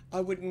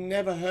 I would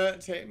never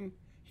hurt him.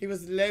 He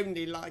was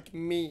lonely like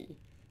me.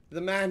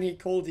 The man he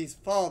called his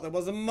father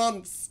was a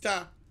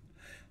monster.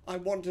 I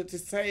wanted to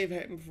save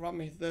him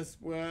from this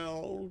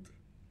world.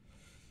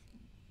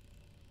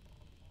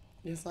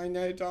 Yes, I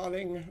know,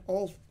 darling.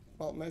 Well,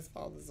 most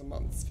fathers are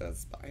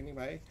monsters, but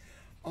anyway.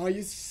 Are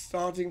you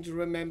starting to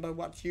remember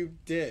what you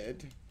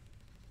did?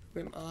 Who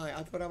am I?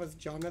 I thought I was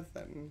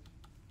Jonathan.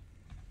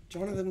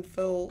 Jonathan,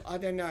 Phil, I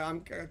don't know.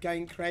 I'm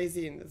going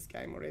crazy in this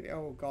game already.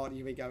 Oh, God,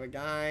 here we go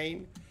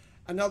again.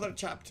 Another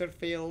chapter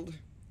field.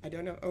 I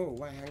don't know. Oh,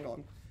 wait, hang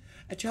on.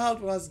 A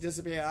child was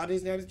disappeared.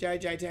 His name is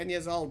JJ, 10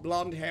 years old,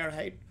 blonde hair,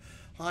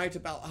 height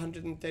about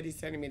 130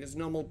 centimeters,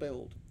 normal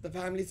build. The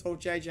family saw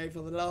JJ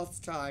for the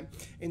last time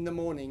in the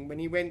morning when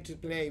he went to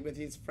play with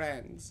his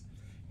friends.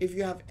 If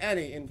you have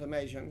any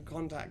information,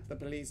 contact the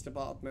police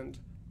department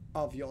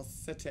of your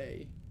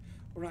city.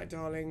 All right,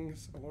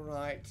 darlings. All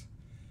right.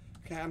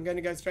 Okay, I'm going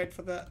to go straight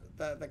for the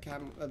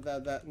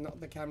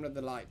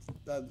light,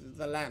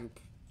 the lamp,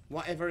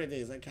 whatever it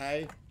is.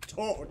 Okay,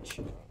 torch.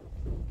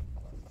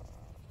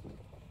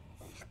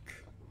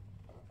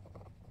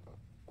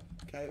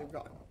 Okay, we've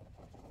got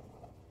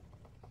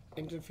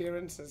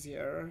interferences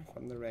here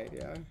from the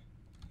radio.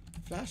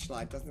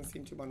 Flashlight doesn't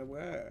seem to want to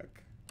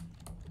work.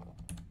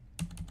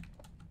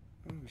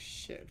 Oh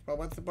shit. Well,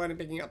 what's the point of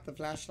picking up the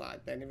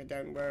flashlight then if it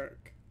don't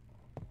work?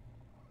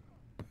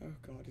 Oh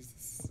God, is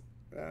this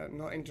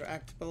not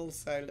interactable?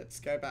 So let's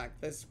go back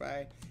this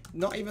way.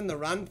 Not even the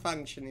run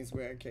function is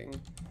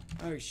working.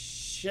 Oh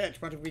shit,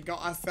 what have we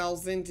got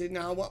ourselves into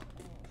now? What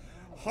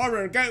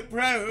horror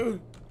GoPro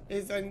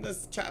is in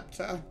this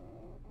chapter?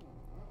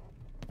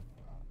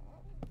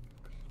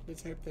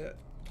 Let's hope the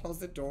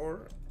closet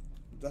door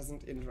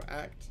doesn't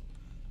interact.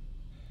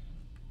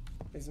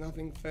 There's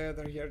nothing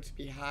further here to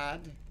be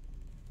had.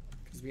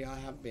 Because we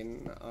have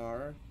been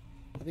I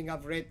think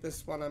I've read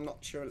this one, I'm not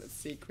sure. Let's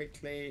see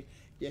quickly.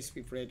 Yes,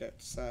 we've read it.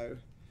 So,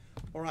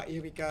 alright,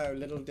 here we go.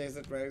 Little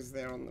desert rose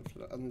there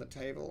on the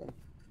table.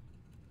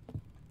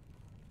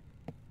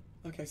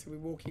 Okay, so we're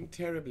walking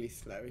terribly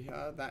slow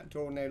here. That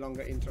door no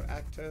longer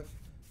interactive.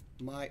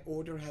 My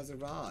order has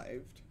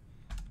arrived.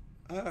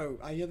 Oh,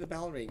 I hear the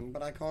bell ring,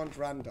 but I can't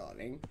run,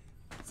 darling.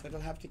 So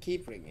it'll have to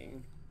keep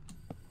ringing.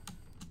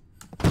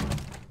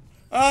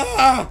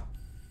 Ah!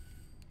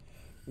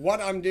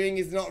 What I'm doing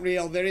is not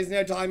real. There is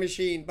no time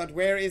machine. But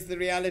where is the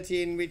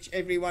reality in which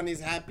everyone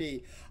is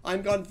happy?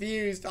 I'm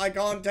confused. I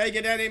can't take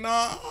it anymore.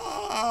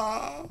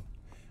 I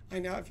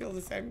know, I feel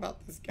the same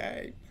about this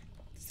game.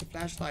 Does the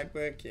flashlight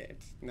work yet?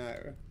 No.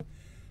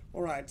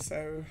 Alright,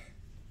 so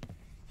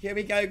here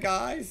we go,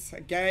 guys.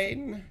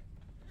 Again.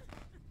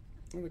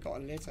 Oh, we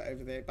got a letter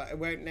over there, but it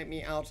won't let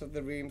me out of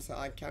the room, so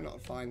I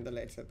cannot find the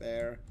letter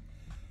there.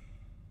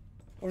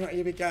 Alright,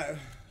 here we go.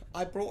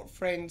 I brought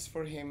friends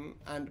for him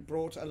and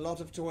brought a lot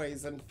of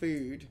toys and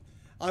food.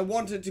 I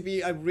wanted to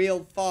be a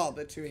real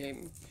father to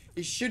him.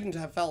 He shouldn't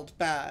have felt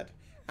bad,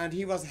 and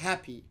he was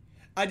happy.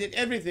 I did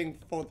everything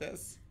for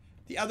this.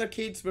 The other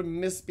kids were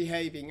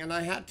misbehaving, and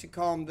I had to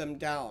calm them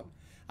down.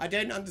 I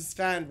don't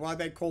understand why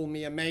they call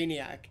me a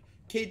maniac.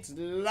 Kids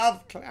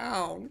love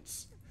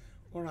clowns.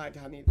 Alright,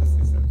 honey, this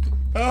is it.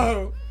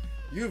 Oh,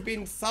 you've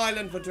been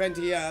silent for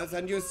 20 years,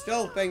 and you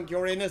still think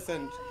you're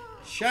innocent.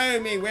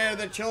 Show me where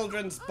the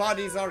children's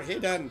bodies are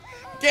hidden.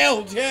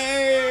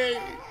 Guilty!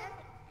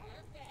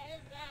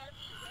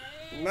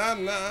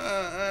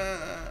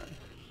 Mama!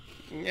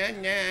 Nah,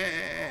 nah.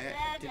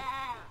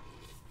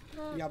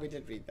 Yeah, we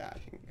did read that.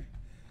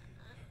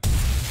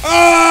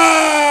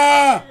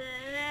 Ah!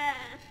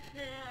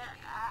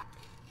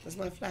 Does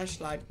my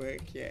flashlight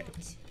work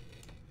yet?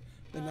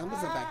 The numbers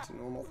are back to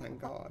normal, thank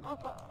God.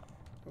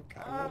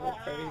 Okay, we'll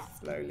walk very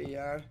slowly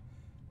here.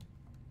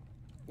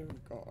 Oh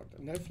God,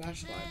 no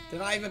flashlight.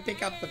 Did I even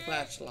pick up the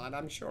flashlight?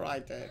 I'm sure I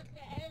did.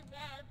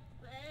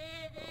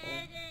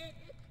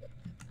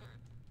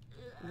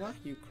 Oh. Why are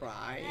you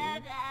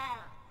crying?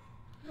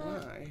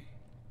 Why?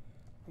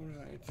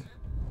 Alright.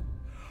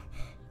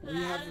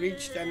 We have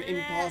reached an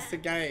impasse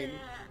again.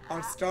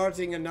 Are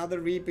starting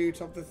another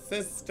reboot of the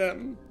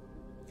system.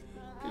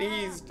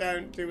 Please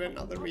don't do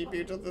another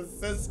reboot of the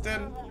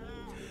system.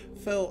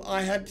 Phil,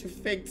 I had to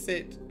fix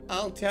it.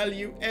 I'll tell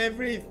you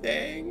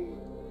everything.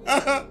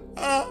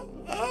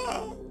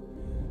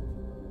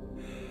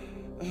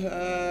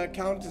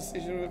 Count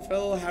decision.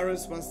 Phil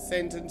Harris was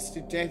sentenced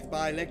to death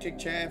by electric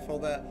chair for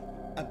the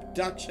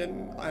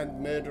abduction and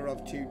murder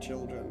of 2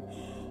 children.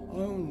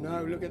 Oh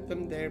no, look at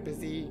them. They're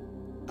busy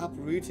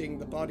uprooting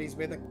the bodies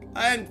with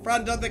in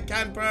front of the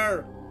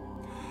camper.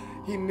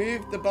 He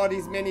moved the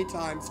bodies many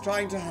times,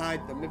 trying to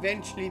hide them.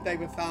 Eventually, they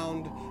were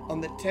found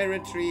on the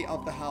territory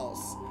of the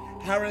house.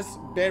 Harris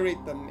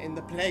buried them in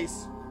the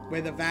place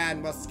where the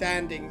van was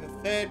standing.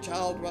 The 3rd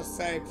child was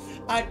saved.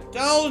 I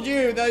told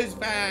you, those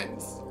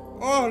vans.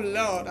 Oh,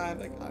 Lord. I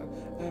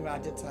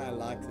did say I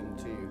like them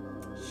too.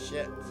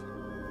 Shit.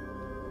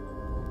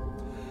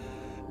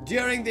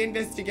 During the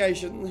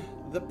investigation,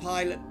 the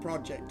pilot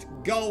project,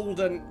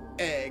 Golden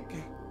Egg,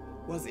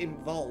 was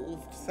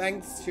involved.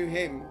 Thanks to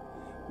him,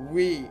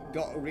 we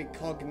got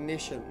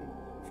recognition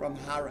from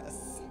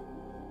Harris.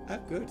 Oh,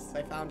 good.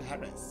 They found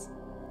Harris.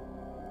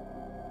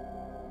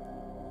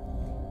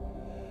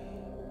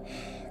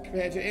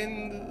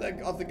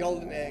 Creator of the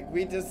Golden Egg,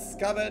 we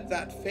discovered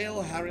that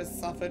Phil Harris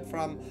suffered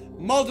from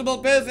multiple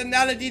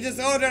personality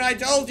disorder. I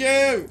told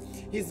you!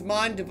 His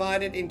mind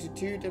divided into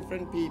 2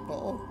 different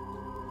people.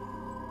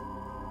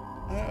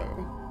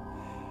 Oh.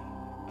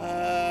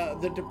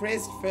 The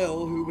depressed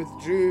Phil, who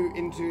withdrew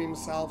into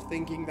himself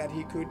thinking that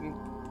he could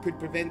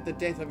prevent the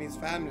death of his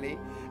family,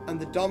 and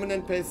the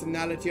dominant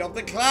personality of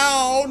the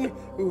clown,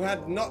 who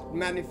had not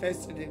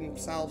manifested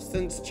himself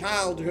since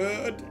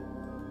childhood.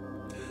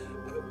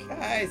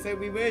 Okay, so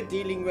we were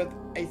dealing with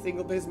a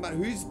single person, but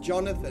who's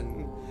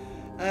Jonathan?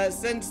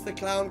 Since the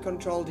clown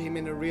controlled him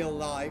in a real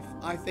life,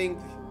 I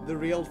think the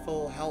real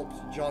Phil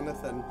helped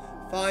Jonathan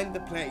find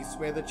the place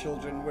where the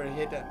children were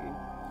hidden.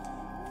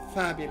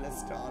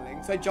 Fabulous,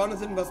 darling. So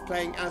Jonathan was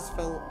playing as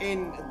Phil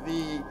in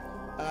the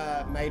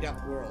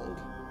made-up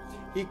world.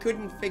 He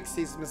couldn't fix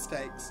his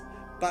mistakes,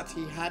 but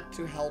he had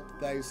to help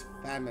those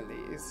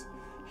families.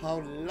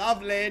 How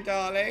lovely,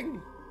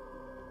 darling.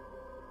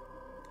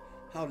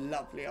 How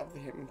lovely of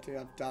him to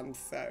have done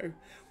so.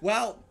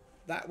 Well,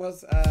 that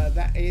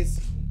is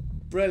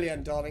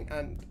brilliant, darling,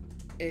 and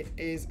it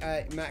is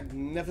a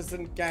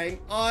magnificent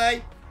game.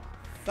 I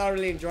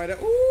thoroughly enjoyed it.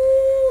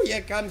 Ooh,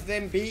 here comes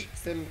them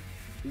beats, some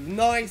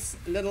nice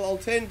little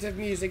alternative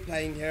music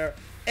playing here.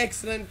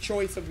 Excellent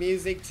choice of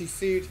music to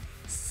suit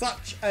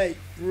such a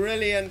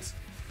brilliant.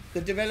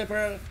 The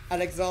developer,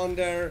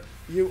 Alexander,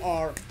 you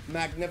are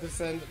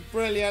magnificent,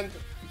 brilliant.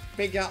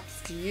 Big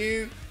ups to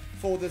you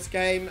for this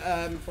game,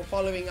 for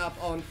following up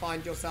on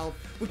Find Yourself,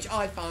 which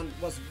I found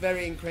was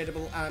very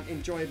incredible and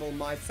enjoyable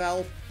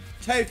myself.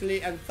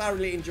 Totally and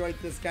thoroughly enjoyed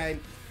this game.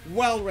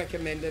 Well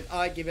recommended.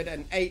 I give it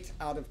an 8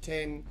 out of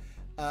 10.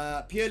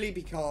 Purely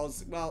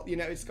because, well, you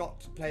know, it's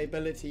got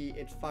playability,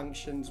 it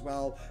functions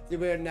well, there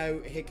were no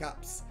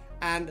hiccups,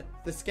 and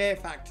the scare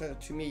factor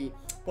to me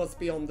was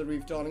beyond the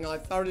roof, darling. I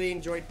thoroughly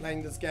enjoyed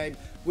playing this game,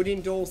 would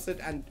endorse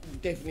it, and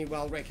definitely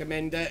well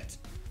recommend it.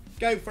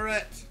 Go for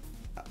it.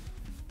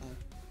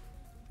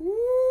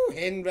 Ooh,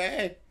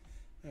 Henry.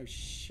 Oh,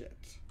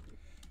 shit.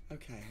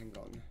 Okay, hang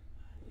on.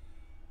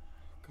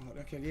 God,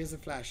 okay, here's a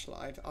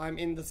flashlight. I'm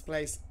in this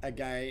place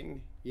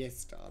again.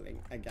 Yes,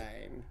 darling,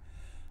 again.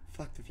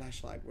 Fuck, the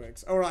flashlight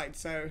works. Alright,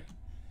 so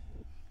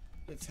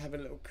let's have a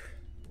look.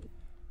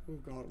 Oh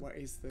god, what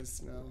is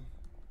this now?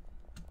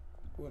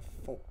 Oh, a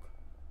fork.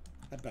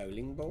 A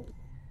bowling ball?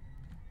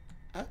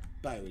 A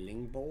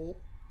bowling ball?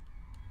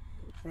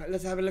 Right,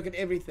 let's have a look at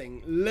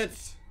everything.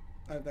 Let's...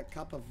 Oh, the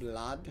cup of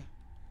blood.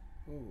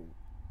 Ooh.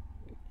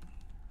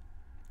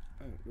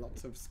 Oh,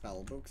 lots of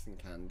spell books and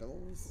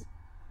candles.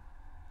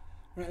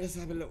 Right, let's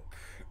have a look.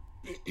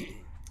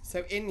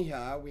 So in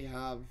here we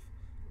have,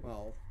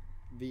 well,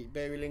 the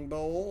bowling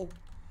ball.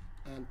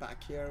 And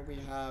back here we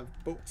have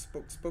books.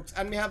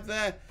 And we have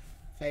the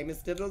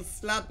famous little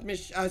slot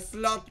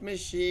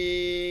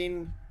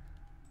machine.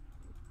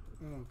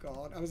 Oh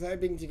god, I was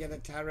hoping to get a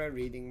tarot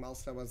reading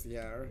whilst I was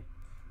here.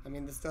 I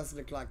mean, this does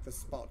look like the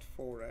spot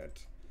for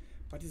it.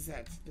 What is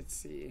that? Let's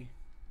see.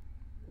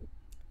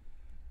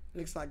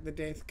 Looks like the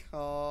death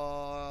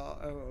card.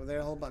 Oh, there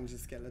are a whole bunch of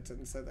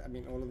skeletons. So, I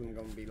mean, all of them are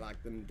going to be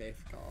like the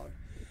death card.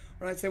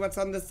 Alright, so what's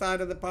on the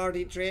side of the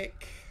party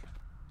trick?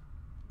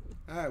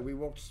 Oh, we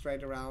walked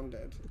straight around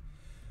it.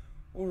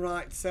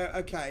 Alright, so,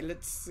 okay,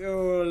 let's...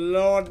 Oh,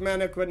 Lord,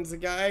 mannequins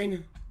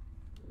again.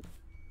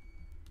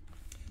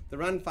 The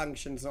run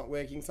function's not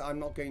working, so I'm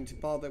not going to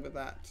bother with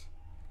that.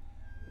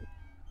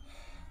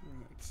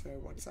 Alright, so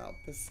what's out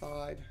this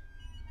side?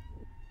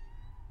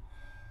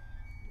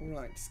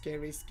 Alright,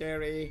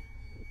 scary.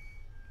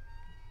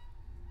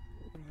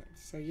 Alright,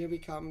 so here we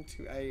come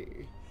to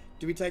a...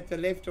 Do we take the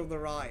left or the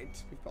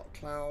right? We've got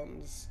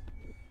clowns.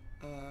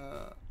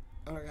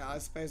 Okay, I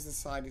suppose the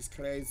side is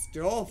closed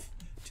off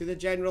to the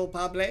general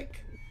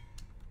public.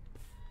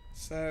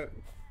 So...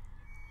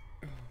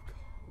 Oh,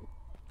 God.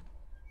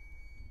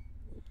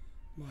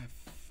 My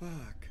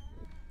fuck.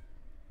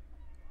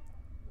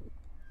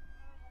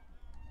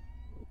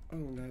 Oh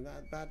no,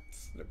 that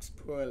looks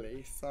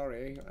poorly.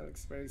 Sorry, that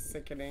looks very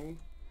sickening.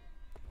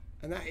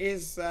 And that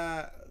is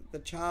the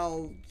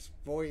child's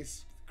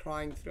voice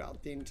crying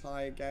throughout the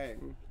entire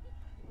game.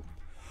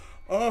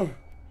 Oh!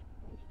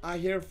 I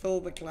hear Phil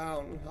the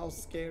Clown. How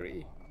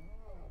scary.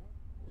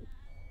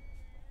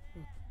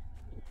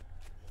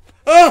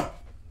 Oh!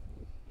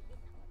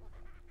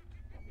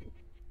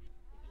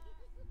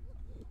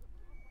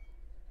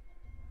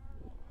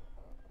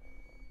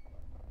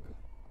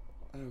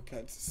 Okay,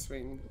 it's a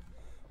swing.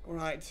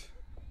 Alright.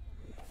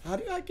 How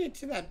do I get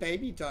to that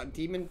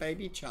demon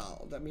baby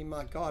child? I mean,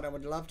 my god, I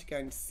would love to go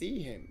and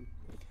see him.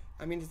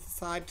 I mean, it's a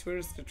side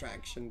tourist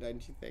attraction,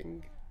 don't you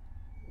think?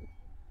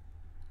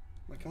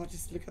 My god,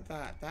 just look at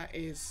that. That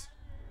is...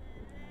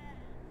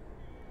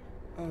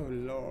 Oh,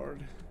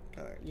 Lord.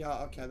 Okay.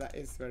 Yeah, okay, that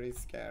is very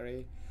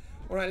scary.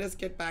 Alright, let's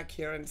get back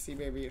here and see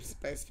where we're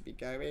supposed to be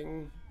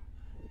going.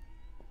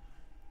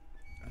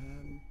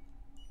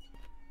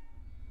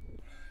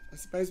 I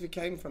suppose we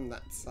came from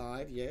that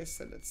side, yes,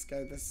 so let's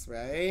go this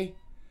way.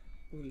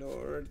 Oh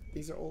Lord,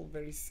 these are all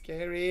very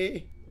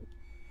scary.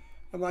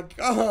 Oh my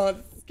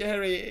god,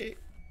 scary.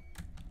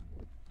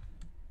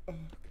 Oh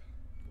god.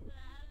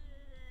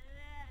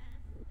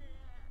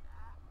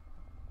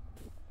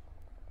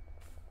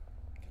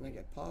 Can I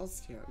get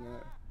past here?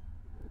 No.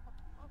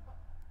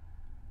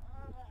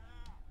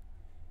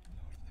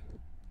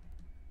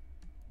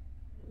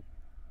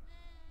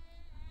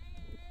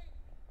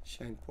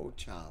 Shame, poor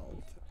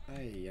child.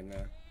 Hey, you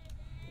know.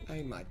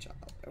 Hey, my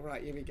child.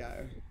 Alright, here we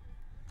go.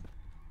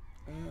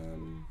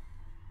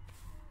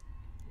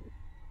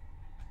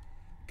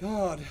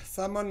 God,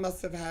 someone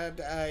must have had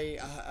a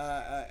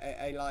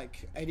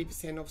like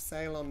 80% off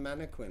sale on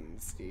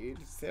mannequins,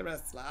 dude.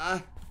 Seriously.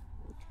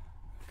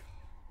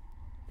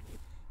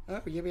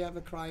 Oh, here we have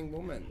a crying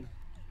woman.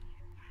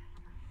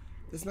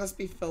 This must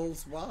be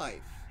Phil's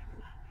wife.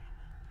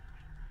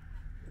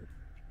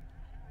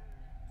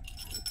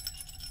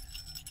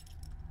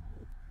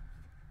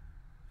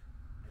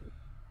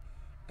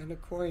 And a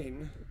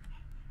coin.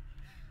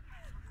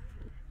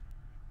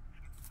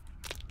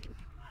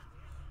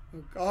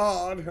 Oh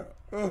god.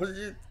 Oh,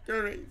 she's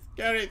scary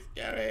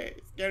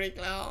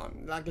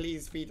clown. Luckily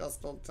his feet are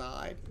still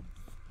tied.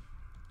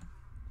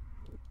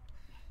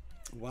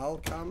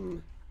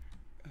 Welcome.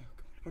 Oh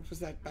god, what was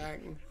that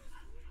bang?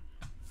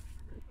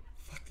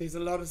 Fuck, there's a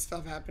lot of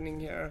stuff happening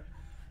here.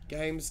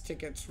 Games,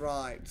 tickets,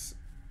 rides.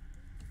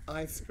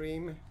 Ice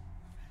cream.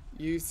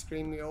 You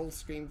scream, we all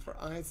scream for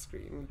ice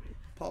cream.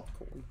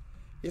 Popcorn.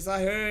 Yes,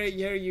 I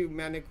hear you,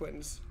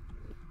 mannequins.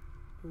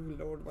 Oh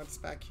Lord, what's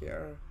back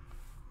here?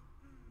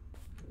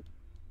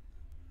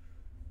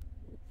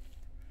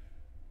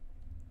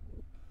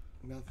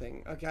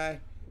 Nothing. Okay.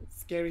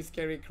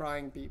 Scary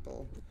crying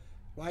people.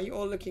 Why are you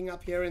all looking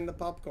up here in the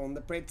popcorn?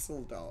 The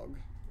pretzel dog.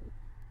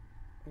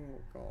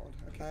 Oh god.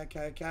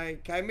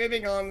 Okay.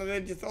 Moving on. They're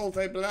just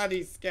also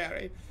bloody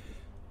scary.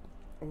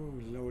 Oh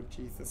Lord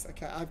Jesus.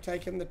 Okay, I've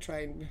taken the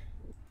train.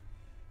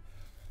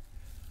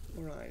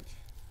 Alright.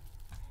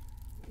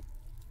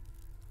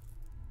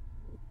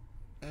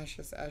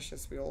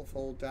 Ashes, we all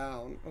fall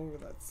down. Oh,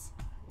 that's...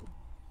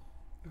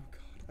 Oh,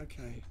 God,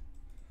 okay.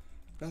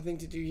 Nothing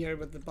to do here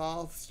with the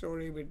bath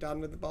story. We're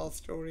done with the bath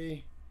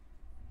story.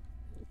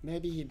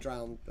 Maybe he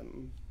drowned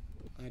them.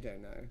 I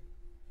don't know.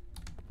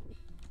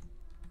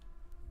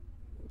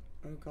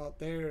 Oh, God,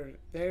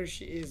 there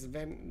she is,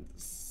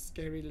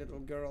 scary little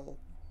girl.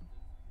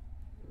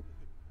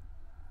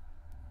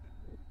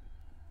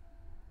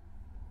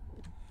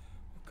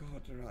 Oh,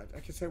 God, right.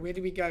 Okay, so where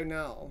do we go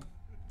now?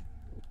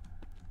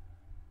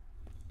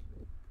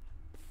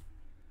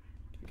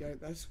 Do we go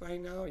this way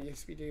now?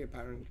 Yes, we do,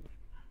 apparently.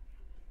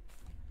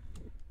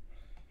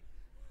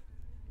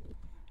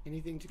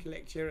 Anything to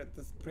collect here at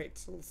this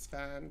pretzel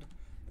stand?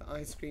 The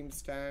ice cream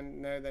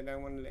stand? No, they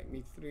don't want to let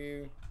me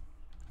through.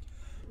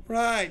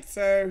 Right,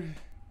 so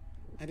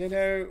I don't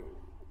know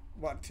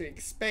what to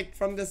expect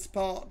from this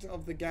part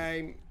of the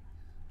game.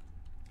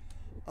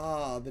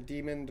 Ah, the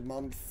demon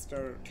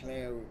monster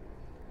clown.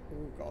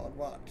 Oh God,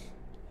 what?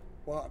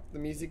 What? The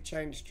music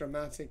changed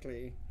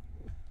dramatically.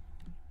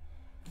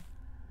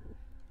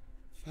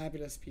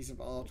 Fabulous piece of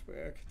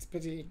artwork. It's a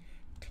pity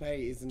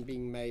clay isn't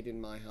being made in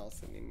my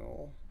house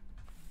anymore.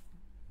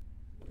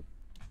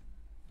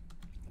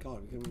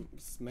 God, we can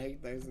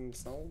make those and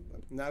sell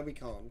them. No, we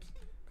can't.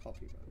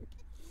 Copy them.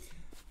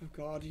 Oh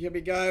God, here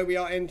we go. We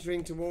are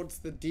entering towards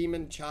the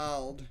demon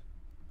child.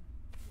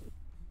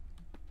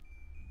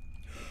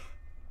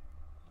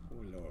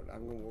 Oh Lord,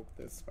 I'm gonna walk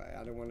this way.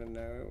 I don't want to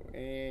know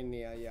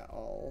any of you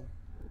all.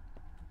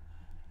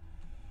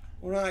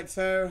 Alright,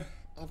 so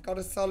I've got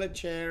a solid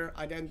chair.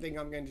 I don't think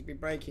I'm going to be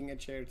breaking a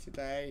chair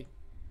today.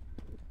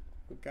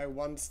 We'll go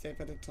one step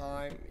at a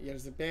time.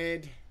 Here's a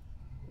bed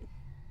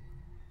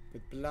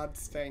with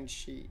blood-stained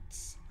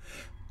sheets.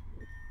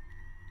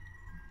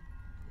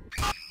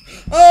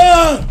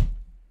 Ah!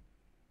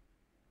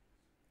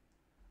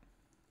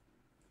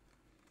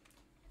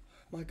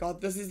 My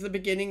God, this is the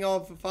beginning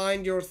of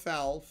Find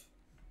Yourself.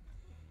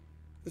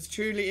 This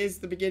truly is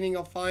the beginning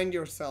of Find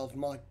Yourself.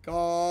 My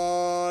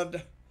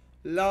God.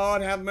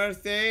 Lord have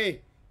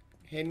mercy.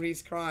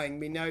 Henry's crying.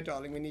 We know,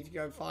 darling. We need to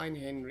go find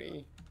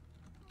Henry.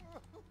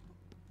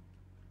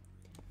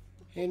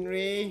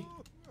 Henry.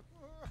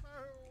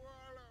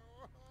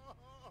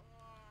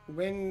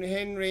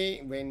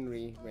 Henry.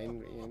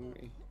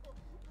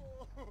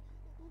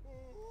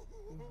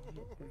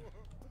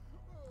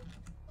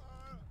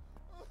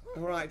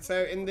 Alright,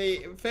 so in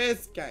the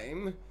first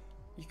game,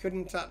 you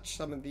couldn't touch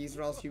some of these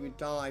or else you would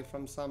die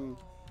from some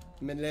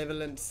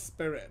malevolent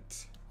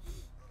spirit.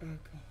 Oh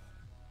God.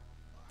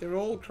 They're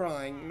all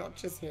crying, not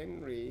just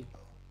Henry.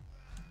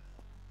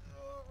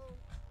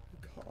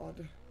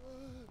 God.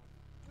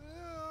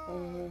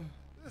 Oh,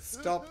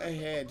 stop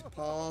ahead,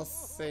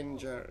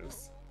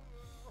 passengers.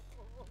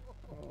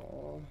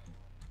 Oh,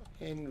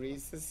 Henry,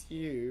 is this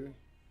you?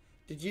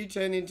 Did you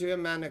turn into a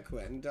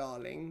mannequin,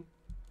 darling?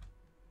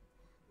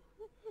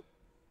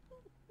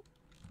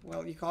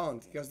 Well, you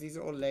can't, because these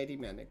are all lady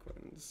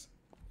mannequins.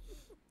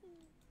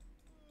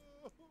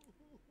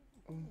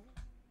 Oh.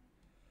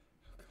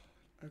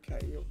 Okay,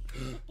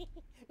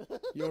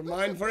 you're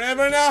mine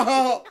forever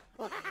now!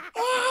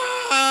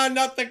 Ah,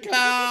 not the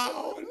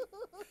clown!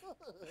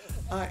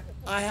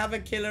 I have a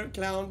killer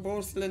clown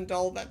porcelain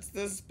doll that's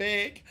this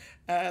big.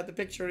 The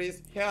picture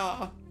is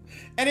here.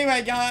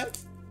 Anyway,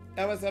 guys,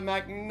 that was a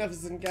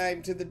magnificent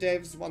game to the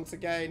devs once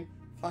again.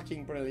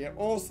 Fucking brilliant.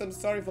 Awesome.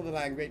 Sorry for the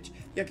language.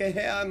 You can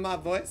hear in my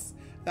voice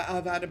that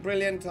I've had a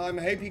brilliant time.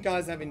 I hope you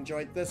guys have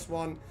enjoyed this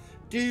one.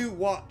 Do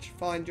watch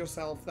Find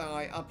Yourself that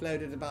I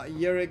uploaded about a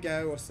year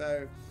ago or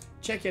so.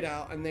 Check it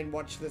out and then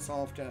watch this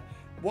after.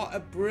 What a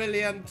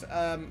brilliant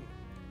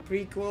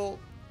prequel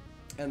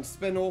and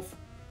spin-off.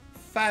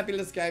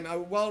 Fabulous game. I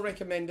well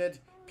recommended.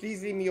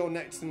 Please leave me your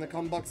notes in the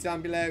comment box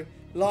down below.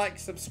 Like,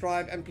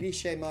 subscribe, and please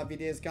share my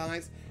videos,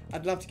 guys.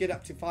 I'd love to get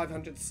up to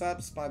 500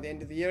 subs by the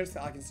end of the year so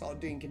I can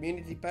start doing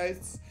community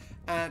posts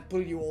and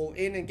pull you all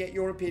in and get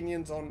your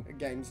opinions on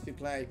games to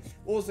play.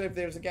 Also, if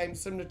there's a game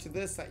similar to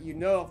this that you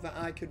know of that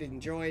I could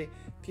enjoy,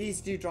 please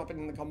do drop it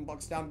in the comment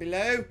box down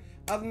below.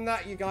 Other than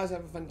that, you guys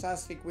have a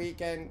fantastic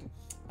weekend.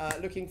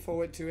 Looking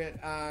forward to it,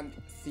 and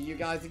see you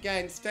guys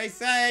again. Stay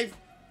safe.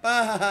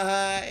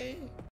 Bye.